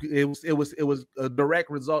 it was a direct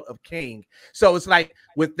result of Kang. So it's like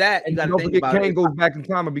with that, you got to think about Kang goes back in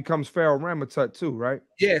time and becomes Pharaoh Ramatut too, right?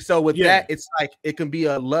 Yeah. So with that, it's like it can be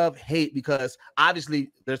a love-hate because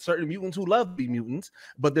obviously there's certain mutants who love to be mutants,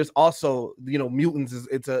 but there's also mutants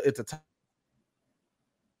it's a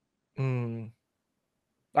All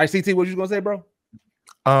right, CT, what you gonna say, bro?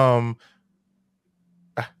 I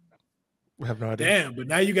have no idea. Damn, but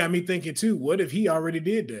now you got me thinking too. What if he already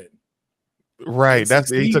did that? Right.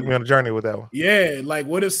 He took me on a journey with that one. Yeah, like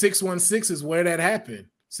what if 616 is where that happened?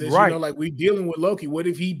 Since like we dealing with Loki. What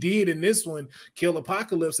if he did in this one kill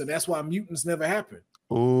Apocalypse, and that's why mutants never happened?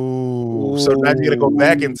 Ooh. So now you're gonna go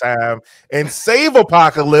back in time and save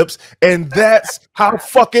Apocalypse, and that's how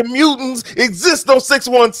fucking mutants exist on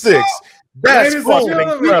 616. That's fucking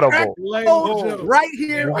incredible. Right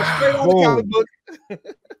here, straight on the comic book.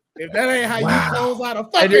 If that ain't how you close out a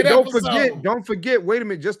fucking episode. Don't forget, wait a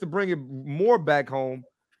minute, just to bring it more back home,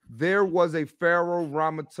 there was a Pharaoh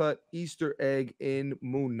Ramatut Easter egg in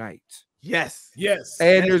Moon Knight. Yes.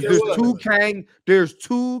 And there's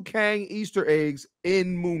two Kang Easter eggs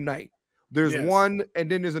in Moon Knight. There's one,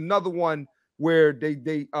 and then there's another one where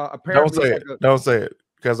they apparently don't say it.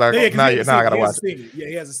 Because now I gotta watch it. Yeah,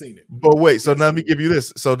 he hasn't seen it. But wait, so now let me give you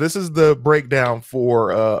this. So this is the breakdown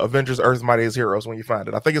for Avengers: Earth's Mightiest Heroes. When you find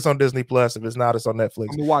it, I think it's on Disney Plus. If it's not, it's on Netflix.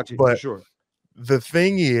 I'm gonna watch it for sure. The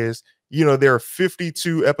thing is, there are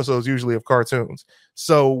 52 episodes usually of cartoons.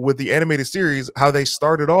 So with the animated series, how they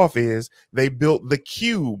started off is they built the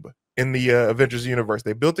cube in the Avengers universe.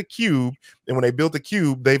 They built the cube, and when they built the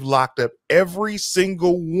cube, they've locked up every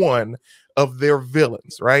single one of their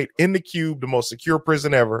villains, right? In the cube, the most secure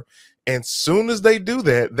prison ever. And soon as they do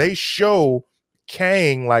that, they show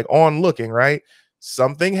Kang like on looking, right?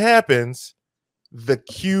 Something happens. The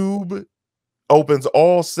cube opens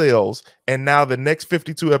all cells, and now the next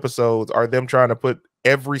 52 episodes are them trying to put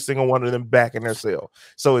every single one of them back in their cell.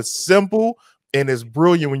 So it's simple and it's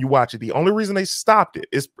brilliant when you watch it. The only reason they stopped it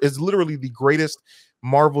is literally the greatest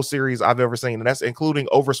Marvel series I've ever seen, and that's including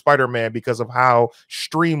over Spider-Man because of how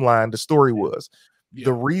streamlined the story was.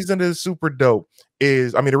 The reason it's super dope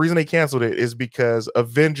is, the reason they canceled it is because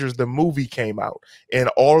Avengers the movie came out, and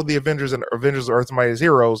all of the Avengers and Avengers Earth's Mightiest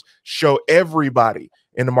Heroes show everybody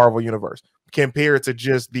in the Marvel universe compared to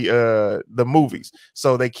just the movies.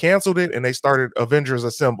 So they canceled it and they started Avengers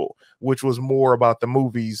Assemble, which was more about the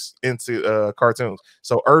movies into cartoons.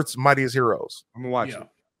 So Earth's Mightiest Heroes. I'm gonna watch it.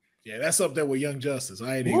 Yeah, that's up there with Young Justice.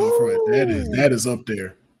 I ain't even gonna front. That is up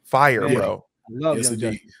there. Fire, bro. I love Young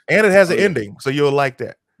Justice. And it has an ending, so you'll like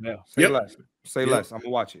that. Yeah. Say less. I'm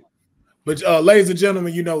gonna watch it. But ladies and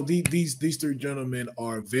gentlemen, these three gentlemen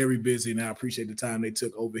are very busy, and I appreciate the time they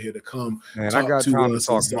took over here to come. Man, I got time to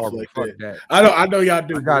talk Marvel. Like that. I know y'all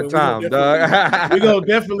do. I got time, dog. We're gonna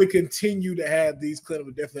definitely continue to have these. Clint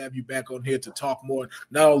will definitely have you back on here to talk more.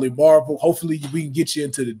 Not only Marvel, hopefully we can get you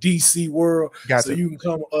into the DC world, so you can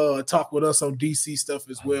come talk with us on DC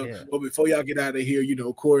stuff as well. But before y'all get out of here,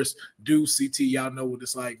 of course, Deuce, CT, y'all know what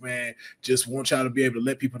it's like, man. Just want y'all to be able to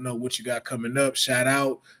let people know what you got coming up. Shout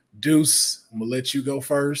out. Deuce, I'm gonna let you go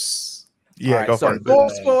first. Yeah, right, go first. 4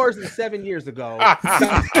 scores and 7 years ago.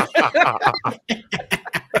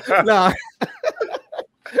 No,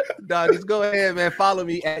 just go ahead, man. Follow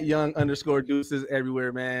me at young_deuces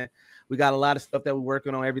everywhere, man. We got a lot of stuff that we're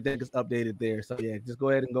working on. Everything is updated there. So yeah, just go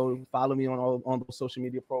ahead and go follow me on those social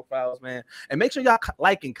media profiles, man. And make sure y'all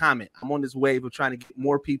like and comment. I'm on this wave of trying to get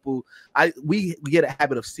more people. We get a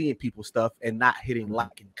habit of seeing people's stuff and not hitting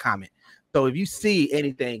like and comment. So if you see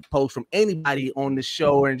anything post from anybody on the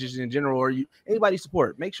show or just in general, or anybody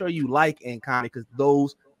support, make sure you like and comment because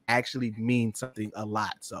those actually mean something a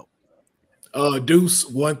lot. So, Deuce,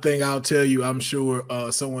 one thing I'll tell you, I'm sure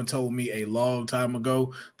someone told me a long time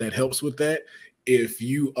ago that helps with that. If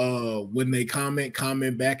you when they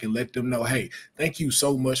comment back and let them know, hey, thank you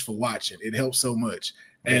so much for watching. It helps so much.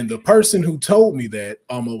 And the person who told me that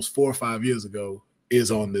almost 4 or 5 years ago is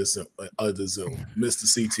on this other Zoom, Mr.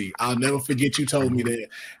 CT. I'll never forget you told me that.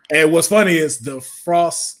 And what's funny is the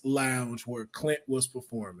Frost Lounge where Clint was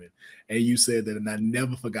performing, and you said that, and I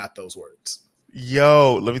never forgot those words.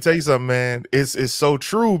 Yo, let me tell you something, man. It's so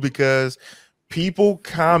true because people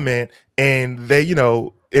comment and they,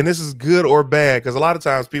 and this is good or bad because a lot of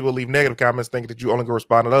times people leave negative comments thinking that you only go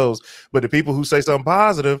respond to those. But the people who say something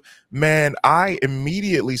positive, man, I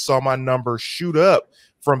immediately saw my number shoot up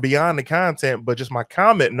from beyond the content, but just my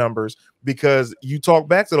comment numbers, because you talk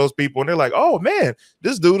back to those people and they're like, oh man,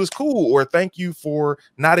 this dude is cool, or thank you for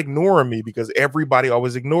not ignoring me, because everybody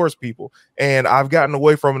always ignores people. And I've gotten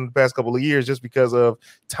away from it in the past couple of years just because of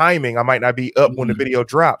timing. I might not be up when the video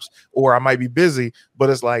drops, or I might be busy,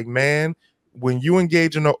 but it's like, man, when you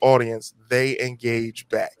engage in the audience, they engage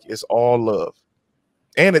back. It's all love.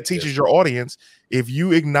 And it teaches your audience, if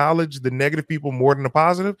you acknowledge the negative people more than the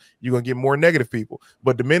positive, you're going to get more negative people.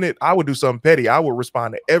 But the minute I would do something petty, I would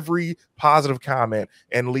respond to every positive comment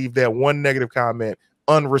and leave that one negative comment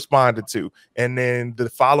unresponded to. And then the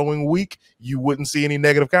following week, you wouldn't see any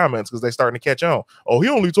negative comments because they're starting to catch on. Oh, he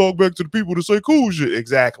only talked back to the people to say cool shit.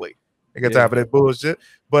 Exactly. I got time for that bullshit.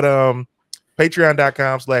 But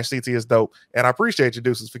patreon.com/CT is dope. And I appreciate you,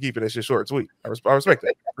 Deuces, for keeping this shit short and sweet. I respect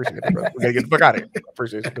it. Appreciate it, bro. We gotta get the fuck out of here. I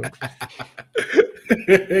appreciate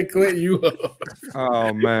you. Clint, you up.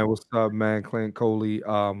 Oh man, what's up, man? Clint, Coley.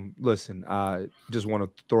 Listen, I just want to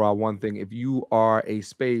throw out one thing. If you are a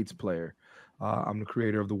spades player, I'm the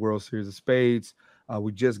creator of the World Series of Spades.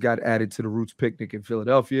 We just got added to the Roots Picnic in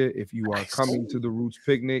Philadelphia. If you are coming to the Roots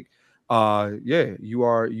Picnic, you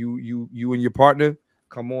and your partner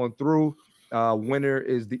come on through. Winner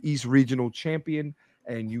is the East Regional Champion,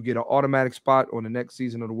 and you get an automatic spot on the next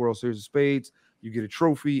season of the World Series of Spades. You get a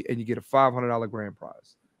trophy, and you get a $500 grand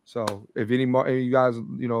prize. So if any of you guys,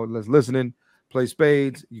 that's listening, play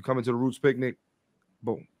spades, you come into the Roots Picnic,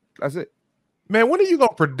 boom, that's it. Man, when are you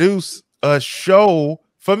gonna produce a show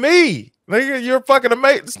for me? Nigga, you're fucking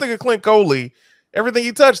amazing. This nigga Clint Coley, everything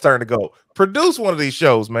he touched turned to gold. Produce one of these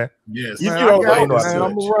shows, man. Yes, man,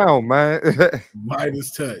 I'm around, man.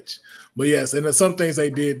 Midas touch. But yes, and some things they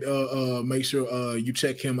did. Make sure you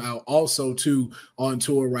check him out. Also, too, on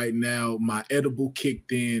tour right now. My Edible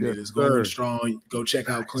kicked in. It is going strong. Go check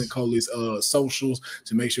out Clint Coley's socials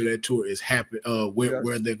to make sure that tour is happy.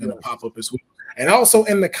 Where they're gonna pop up as well. And also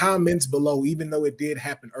in the comments below, even though it did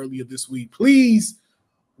happen earlier this week, please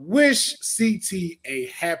wish CT a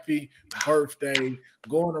happy birthday.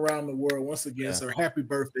 Going around the world once again, so happy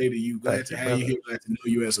birthday to you. Glad to have you here. Glad to know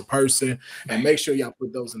you as a person. And make sure y'all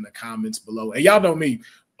put those in the comments below. And y'all know me,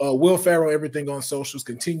 Will Pharaoh, everything on socials.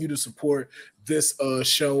 Continue to support this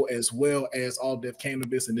show as well as All Death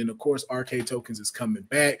Cannabis. And then, of course, Arcade Tokens is coming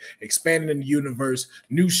back, expanding in the universe.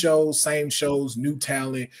 New shows, same shows, new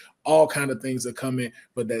talent. All kind of things are coming,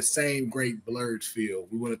 but that same great blurred feel.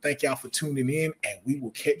 We want to thank y'all for tuning in, and we will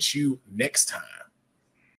catch you next time.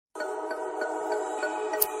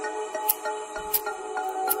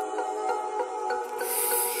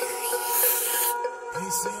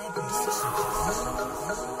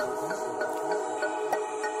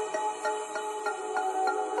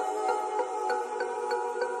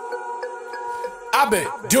 I've been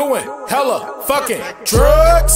doing hella fucking drugs.